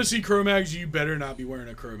you're going to see Cro-Mags, you better not be wearing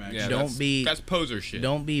a Cro-Mags. Yeah, that's poser shit.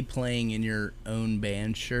 Don't be playing in your own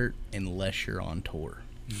band shirt unless you're on tour.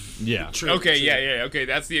 Yeah. True. Okay,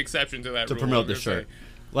 that's the exception to that to rule. promote the shirt.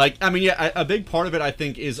 Like, I mean, a big part of it, I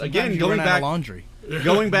think, is again going back laundry.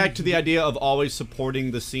 Going back to the idea of always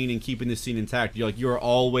supporting the scene and keeping the scene intact. You're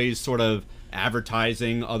always sort of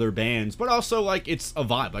advertising other bands, but also like it's a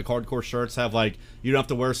vibe. Like hardcore shirts have like you don't have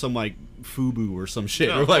to wear some like FUBU or some shit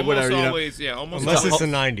or like whatever. Always, almost unless it's the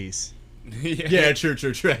 90s. Yeah, true.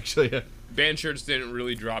 Actually, yeah. Band shirts didn't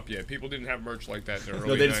really drop yet. People didn't have merch like that in the early 90s.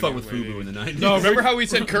 No, they just fucked with FUBU in the 90s. No, remember how we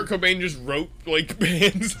said Kurt Cobain just wrote like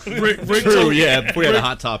bands? Rick True, before we had a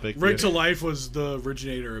Hot Topic. Rick to Life was the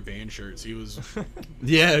originator of band shirts. He was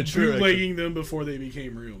true. bootlegging them before they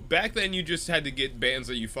became real. Back then, you just had to get bands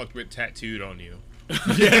that you fucked with tattooed on you.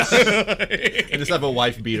 Yes. And just have a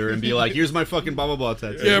wife beater and be like, here's my fucking blah blah blah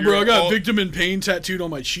tattoo. Yeah, bro, I got Victim in Pain tattooed on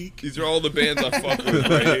my cheek. These are all the bands I fuck with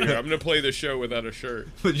right here. I'm gonna play the show without a shirt.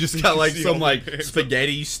 But you just got like some like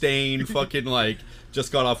spaghetti stained fucking like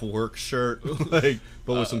just got off work shirt, like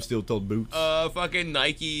but with some steel-toed boots. Fucking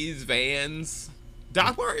Nikes, Vans,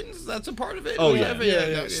 Doc Martens. That's a part of it. Oh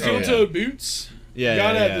yeah. Steel-toed boots. Yeah, you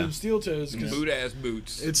gotta have them steel toes. Boot ass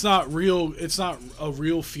boots. It's not real. It's not a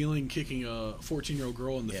real feeling kicking a 14-year-old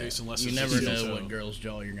girl in the face unless you it's never a know what girl's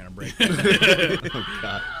jaw you're gonna break. Oh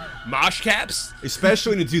god. Mosh caps,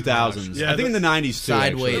 especially in the 2000s. Yeah, I think in the 90s too.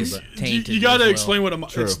 Sideways tainted. You gotta explain what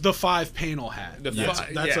it's the 5-panel hat.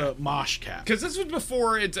 That's a mosh cap. Because this was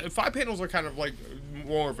before. 5 panels are kind of like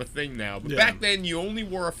more of a thing now. But back then, you only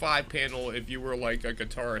wore a 5-panel if you were like a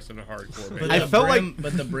guitarist in a hardcore band. But I felt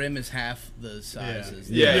but the brim is half the size.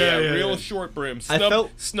 Real short brim.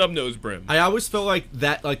 Snub nose brim. I always felt like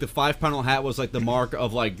that, like the 5-panel hat was like the mark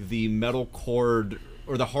of like the metalcore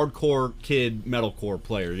or the hardcore kid metalcore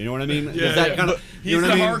player. You know what I mean? Yeah, that kind of, he's the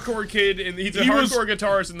hardcore kid, and he's a hardcore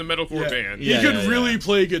guitarist in the metalcore band. He could really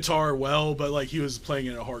play guitar well, but like he was playing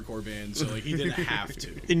in a hardcore band, so like he didn't have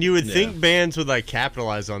to. And you would think bands would like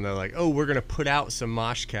capitalize on that, like, oh, we're gonna put out some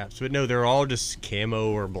mosh caps, but no, they're all just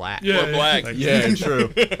camo or black. Or black. Like, true.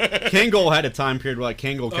 Kangol had a time period where like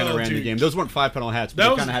Kangol kind of ran the game. Those weren't 5-panel hats, but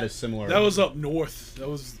they kind of had a similar. That was up north. That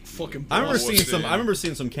was fucking. I remember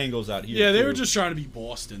seeing some Kangols out here. Yeah, they were just trying to be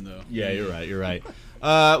Boston though. Yeah, you're right.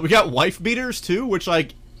 We got wife beaters too, which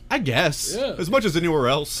like I guess as much as anywhere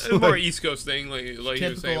else. It's more East Coast thing, like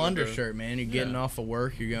typical undershirt, man. You're getting off of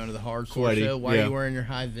work, you're going to the hardcore show. Why are you wearing your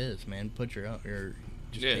high vis, man? Put your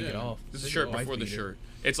Just take it off. It's a shirt before the shirt.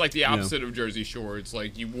 It's like the opposite of Jersey Shore. It's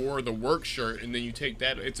like you wore the work shirt and then you take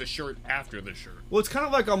that. It's a shirt after the shirt. Well, it's kind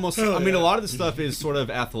of like almost. I mean, a lot of the stuff is sort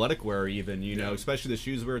of athletic wear, even especially the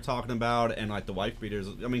shoes we were talking about and like the wife beaters.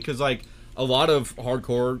 I mean, because like a lot of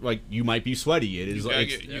hardcore, like you might be sweaty. It is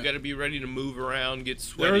you got to be ready to move around, get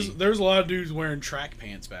sweaty. There's a lot of dudes wearing track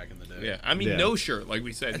pants back in the day. Yeah, I mean no shirt, like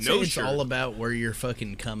we said, no it's shirt. all about where you're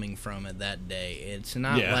fucking coming from at that day. It's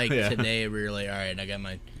not like today where you're like, all right, I got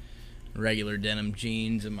my regular denim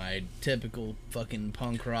jeans and my typical fucking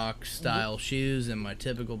punk rock style shoes and my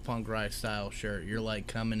typical punk rock style shirt. You're like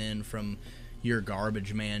coming in from your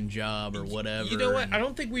garbage man job or whatever. You know what? I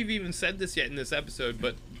don't think we've even said this yet in this episode,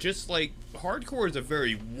 but just like hardcore is a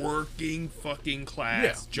very working fucking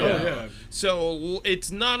class job. Yeah. So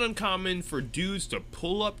it's not uncommon for dudes to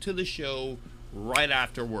pull up to the show right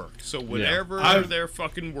after work. So whenever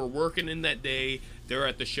we're working in that day, they're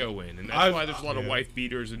at the show in, and that's why there's a lot of wife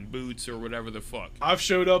beaters and boots or whatever the fuck. I've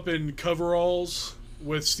showed up in coveralls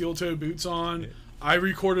with steel-toe boots on. I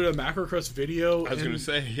recorded a Macrocrust video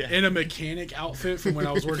in a mechanic outfit from when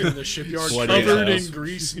I was working in the shipyard, covered in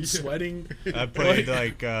grease and sweating. I played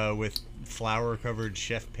with flour-covered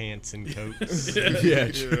chef pants and coats.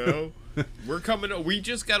 We're coming. We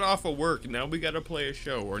just got off of work. Now we got to play a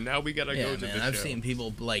show, or now we got to go to the show. I've seen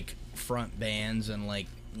people like front bands and like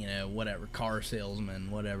whatever car salesmen,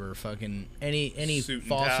 whatever fucking any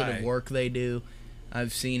faucet of work they do.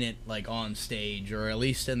 I've seen it like on stage or at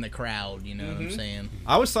least in the crowd. You know what I'm saying?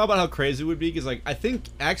 I always thought about how crazy it would be because like I think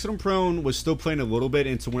Accident Prone was still playing a little bit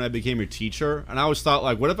into when I became a teacher, and I always thought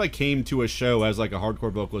like, what if I came to a show as like a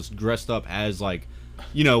hardcore vocalist dressed up as like,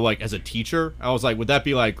 like as a teacher? I was like, would that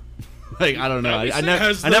be like I don't know. I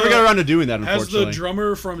never got around to doing that. Unfortunately, has the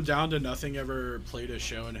drummer from Down to Nothing ever played a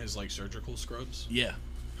show in his like surgical scrubs? Yeah.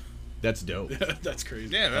 That's dope. That's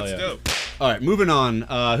crazy. Yeah, that's dope. All right, moving on.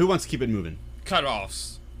 Who wants to keep it moving?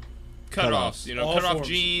 Cutoffs. Cut off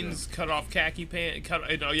jeans, cut off khaki pants, cut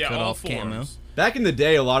all off forms. camo. Back in the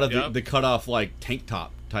day, a lot of the cut off like tank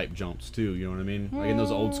top type jumps too. You know what I mean? Like in those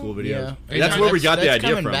old school videos. Yeah. That's where we got the idea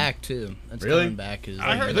coming from. back too. That's really? coming back.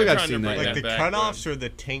 I heard think they're I've trying seen to that. bring Like the back, cutoffs or the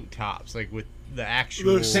tank tops, like with the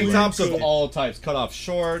actual tank tops of all types. Cut off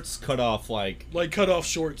shorts. Cut off like cut off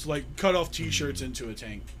shorts, like cut off t-shirts into a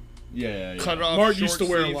tank. Yeah. Cut off. Mark used to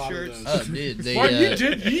wear a lot shirts. of those. Oh, dude, Mark,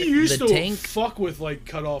 you used to tank. fuck with like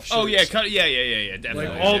cut off shirts. Oh yeah, definitely.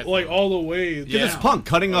 Like all the way. Because it's punk.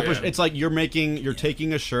 Cutting up. It's like you're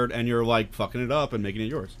taking a shirt and you're like fucking it up and making it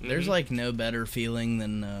yours. There's like no better feeling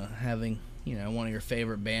than having one of your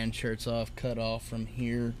favorite band shirts off, cut off from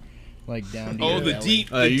here, like down to your the belly.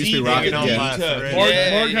 deep. You used to be rocking on my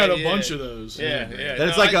Mark had a bunch of those. Yeah.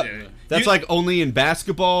 That's That's like only in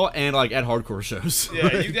basketball and like at hardcore shows.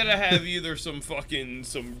 Yeah, you gotta have either some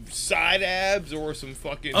side abs or some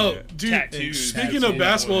fucking tattoos. Speaking of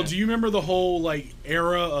basketball, do you remember the whole like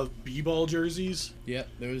era of b-ball jerseys? Yep,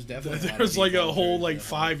 there was definitely. There was like a whole like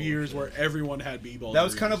 5 years where everyone had b-ball. That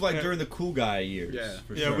was kind of like during the cool guy years. Yeah,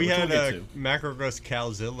 for Yeah, sure, we which had we'll a get to. Macrocrust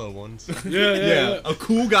Calzilla once. Yeah. A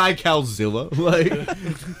cool guy Calzilla,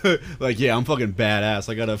 like yeah, I'm fucking badass.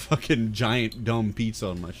 I got a fucking giant dumb pizza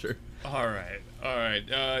on my shirt. All right.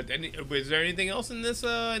 Is there anything else in this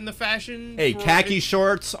in the fashion? Hey, khaki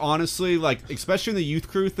shorts, honestly, like especially in the youth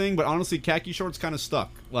crew thing, but honestly, khaki shorts kind of stuck.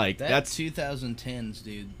 Like that's 2010s,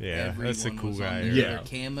 dude. Yeah, that's a cool guy. Yeah,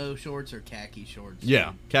 camo shorts or khaki shorts.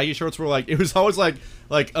 Yeah, khaki shorts were like it was always like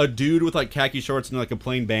a dude with like khaki shorts and like a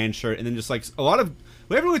plain band shirt, and then just like a lot of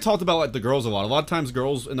we haven't really talked about like the girls a lot. A lot of times,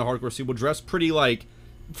 girls in the hardcore scene will dress pretty like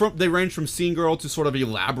they range from scene girl to sort of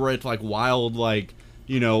elaborate like wild like.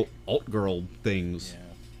 Alt girl things. Yeah.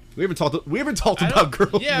 We haven't talked about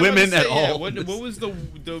women at all. What was the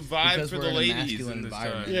vibe because for we're the in a ladies masculine in this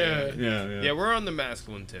environment. time? Yeah, we're on the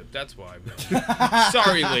masculine tip. That's why.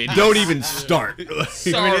 Sorry, ladies. Don't even start.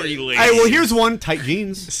 Sorry, ladies. Hey, well, here's one: tight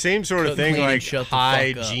jeans. Same sort of thing, like shut the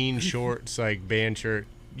high fuck up. jean shorts, like band shirt,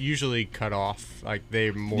 usually cut off. Like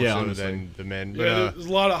they're more so honestly. than the men. But, Yeah, there's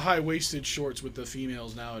a lot of high-waisted shorts with the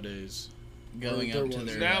females nowadays. Going up to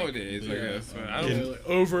their nowadays, I guess. I don't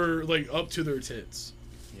over like up to their tits.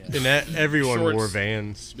 and everyone Shorts. wore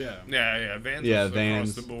Vans. Yeah. Vans. Yeah, was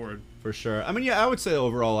Vans. across the board. For sure. I mean, yeah, I would say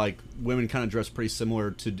overall, like, women kind of dress pretty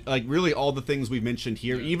similar to, like, really all the things we've mentioned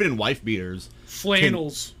here, even in wife beaters.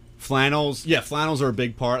 Flannels. Flannels. Yeah, flannels are a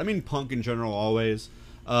big part. I mean, punk in general, always.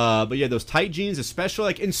 But yeah, those tight jeans, especially,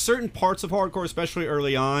 like, in certain parts of hardcore, especially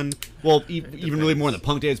early on. Well, even really more in the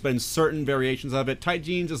punk days, but in certain variations of it, tight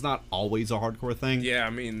jeans is not always a hardcore thing. Yeah, I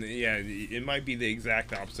mean, it might be the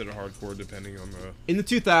exact opposite of hardcore, depending on the... In the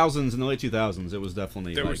 2000s, in the late 2000s, it was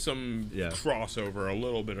definitely, There like, was some crossover, a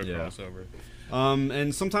little bit of crossover.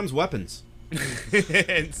 and sometimes weapons.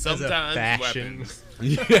 And sometimes fashion. weapons.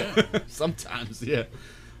 Yeah, sometimes, yeah.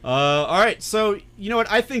 All right, so you know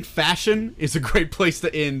what? I think fashion is a great place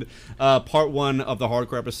to end part 1 of the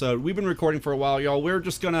hardcore episode. We've been recording for a while, y'all. We're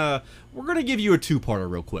gonna give you a 2-parter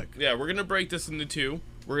real quick. Yeah, we're gonna break this into 2.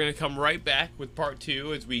 We're gonna come right back with part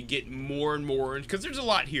 2 as we get more and more, because there's a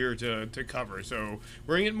lot here to cover. So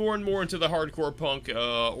we're gonna get more and more into the hardcore punk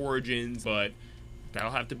origins, but that'll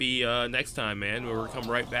have to be next time, man. We'll come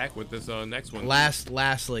right back with this next one.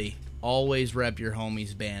 Lastly, always rep your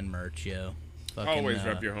homies band merch, yo. Always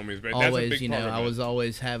rep your homies band. Always, That's a big part of it. I was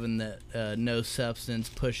always having the No Substance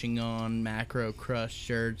pushing on Macro Crush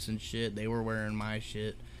shirts and shit. They were wearing my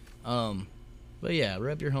shit. But yeah,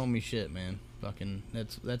 rep your homie shit, man. Fucking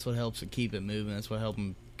that's what helps it keep it moving. That's what helps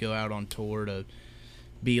them go out on tour to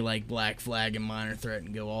be like Black Flag and Minor Threat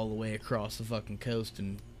and go all the way across the fucking coast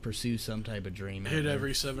and pursue some type of dream. Hit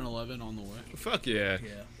every 7-Eleven on the way. Fuck yeah.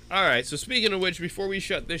 Yeah. All right. So speaking of which, before we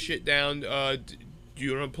shut this shit down, do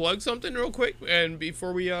you want to plug something real quick, and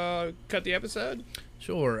before we cut the episode?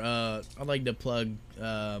 Sure. I'd like to plug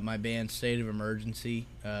my band State of Emergency.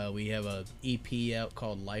 We have a EP out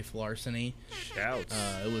called Life Larceny. Shouts.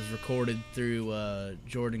 It was recorded through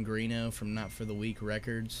Jordan Greeno from Not For The Weak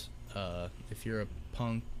Records. If you're a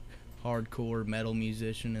punk, hardcore metal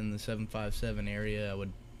musician in the 757 area, I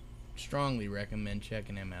would strongly recommend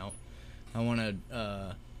checking him out. I want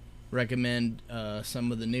to recommend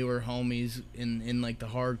some of the newer homies in like the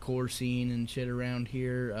hardcore scene and shit around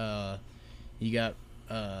here. You got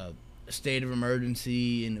State of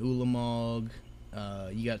Emergency in Ulamog.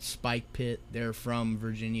 You got Spike Pit. They're from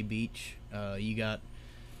Virginia Beach. You got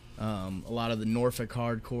a lot of the Norfolk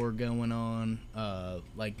hardcore going on,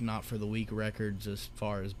 like Not For The Weak Records, as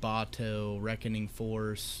far as Bato, Reckoning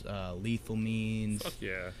Force, Lethal Means. Fuck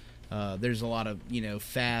yeah. There's a lot of,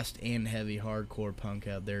 fast and heavy hardcore punk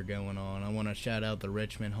out there going on. I want to shout out the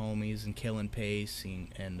Richmond homies and Killing Pace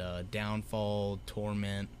and Downfall,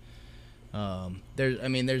 Torment.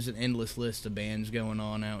 There's an endless list of bands going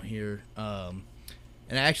on out here. And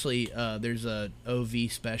actually, there's a OV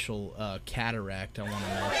special, Cataract, I want to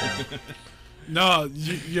mention. No,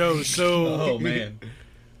 so Oh man.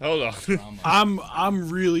 Hold on. I'm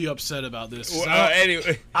really upset about this. Well,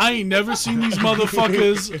 anyway, I ain't never seen these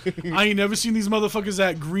motherfuckers.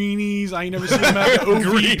 At Greenies. I ain't never seen them at the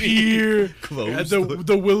OV Pier. At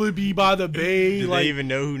the Willoughby by the Bay. Do they even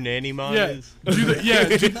know who Nanny Mon is? Do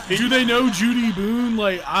they know Judy Boone?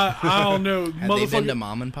 Like I don't know. Have they been to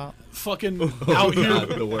Mom and Pop? Fucking out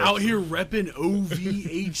here repping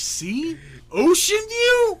OVHC? Ocean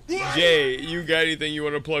View? Jay, you got anything you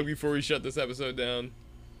want to plug before we shut this episode down?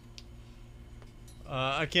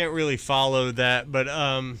 I can't really follow that, but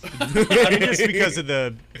I mean, just because of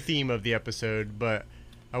the theme of the episode. But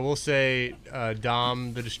I will say,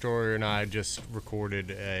 Dom the Destroyer and I just recorded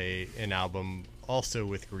an album also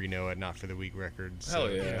with Greeno at Not For The Weak Records. Hell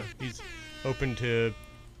yeah. You know, he's open to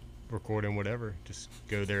recording whatever. Just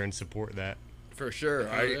go there and support that. For sure.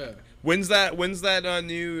 Yeah. When's that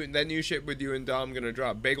new shit with you and Dom gonna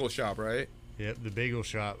drop? Bagel Shop, right? Yep, the Bagel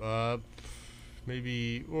Shop.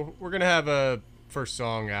 Maybe we're gonna have a first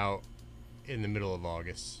song out in the middle of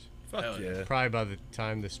August. Fuck yeah. Probably by the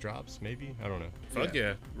time this drops, maybe. I don't know. Fuck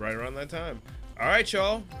yeah. Right around that time. All right,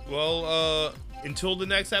 y'all. Well, until the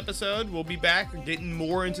next episode, we'll be back getting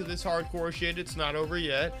more into this hardcore shit. It's not over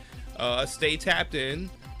yet. Stay tapped in.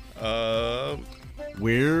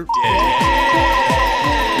 We're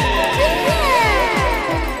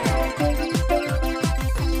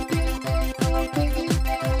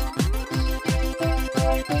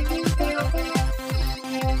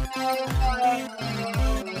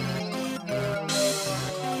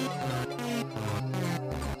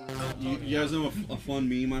You guys know a fun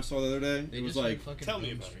meme I saw the other day? It was like, tell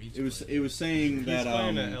me about it. It was saying that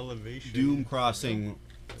Doom Crossing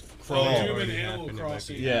crawled. Doom and Animal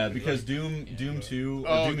Crossing. Yeah, because Doom 2.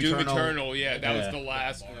 Oh, Doom Eternal. Yeah, that was the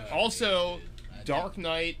last. Also, Dark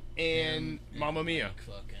Knight and Mamma Mia.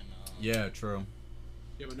 Yeah, true.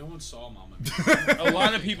 Yeah, but no one saw Mamma Mia. A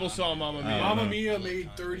lot of people saw Mamma Mia. Mamma Mia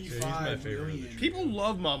made 35 million. People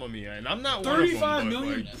love Mamma Mia, and I'm not 35 one of them,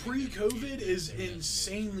 million but, like, pre-COVID is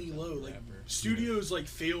insanely low. Like studios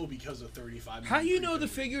fail because of 35 million. How you know the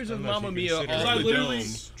figures of Mamma Mia are I the literally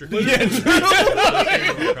dome?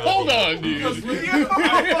 Hold on, dude. A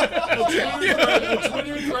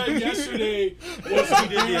Twitter thread yesterday was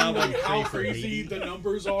comparing how crazy the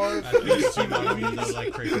numbers are for these two movies,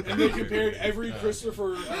 and they compared every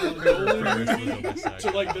Christopher Nolan movie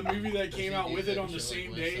to the movie that came out with it on the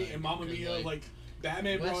same day, and Mamma Mia,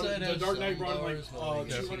 Batman brought The Dark Knight brought in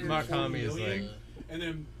 240 million, and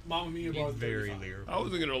then Mamma Mia bar Very 35. lyrical. I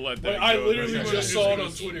wasn't gonna let But that I go. literally That's just not saw it gonna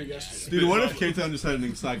on see Twitter it. yesterday. Dude, what if K-Town just had an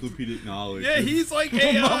encyclopedic knowledge? Yeah, he's like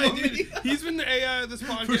AI, Mamma dude. Mia. He's been the AI of this For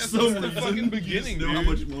podcast some since the reason, fucking you beginning, just know how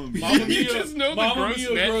dude. much Mamma Mia. Mamma You Mia, just know the Mamma gross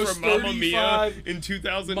Mia net grossed for Mamma Mia 35. in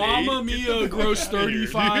 2008. Mamma Mia grossed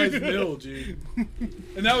 35 mil, dude.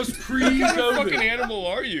 And that was What kind of fucking pre-COVID. animal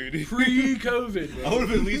are you, dude? Pre-COVID, I bro. would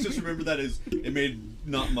have at least just remembered that as it made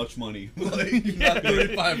not much money. Like, not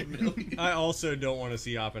 35 million. I also don't want to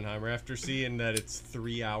see Oppenheimer after seeing that it's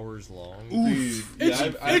 3 hours long. Dude, It's,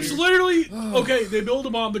 yeah, it's literally okay. They build a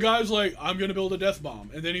bomb. The guy's like, "I'm gonna build a death bomb,"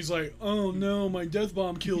 and then he's like, "Oh no, my death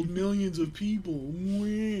bomb killed millions of people."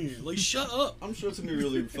 Like, shut up. I'm sure it's gonna be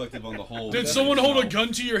really reflective on the whole. Did someone hold a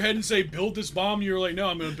gun to your head and say, "Build this bomb"? And you're like, "No,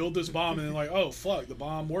 I'm gonna build this bomb," and then like, "Oh fuck, the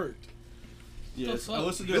bomb worked." Yes, fuck? I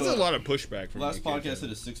listened to There's a lot of pushback from last my podcast kids.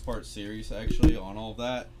 did a 6-part series actually on all of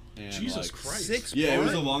that. And Jesus like, Christ. 6 Yeah, it was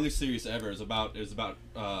part? the longest series ever. It was about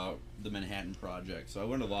the Manhattan Project. So I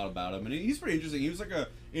learned a lot about him, and he's pretty interesting. He was like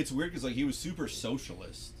it's weird because like he was super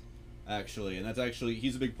socialist, actually, and that's actually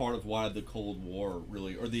he's a big part of why the Cold War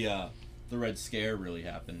really, or the Red Scare really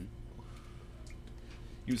happened.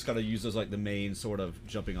 He was kind of used as like the main sort of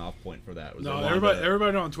jumping off point for that. Was No, they wanted to-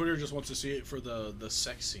 everybody on Twitter just wants to see it for the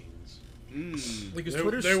sex scenes. Because They,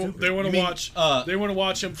 Twitter's they stupid. want You to mean, watch. They want to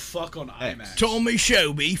watch him fuck on IMAX. Tommy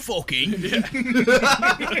Shelby fucking.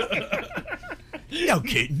 No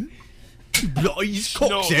kidding. Bloody his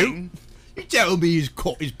cock's out. You tell me his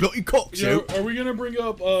bloody cock's Yeah, out. are we gonna bring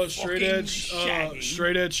up straight edge shaggy.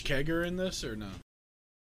 Straight Edge Kegger in this or no?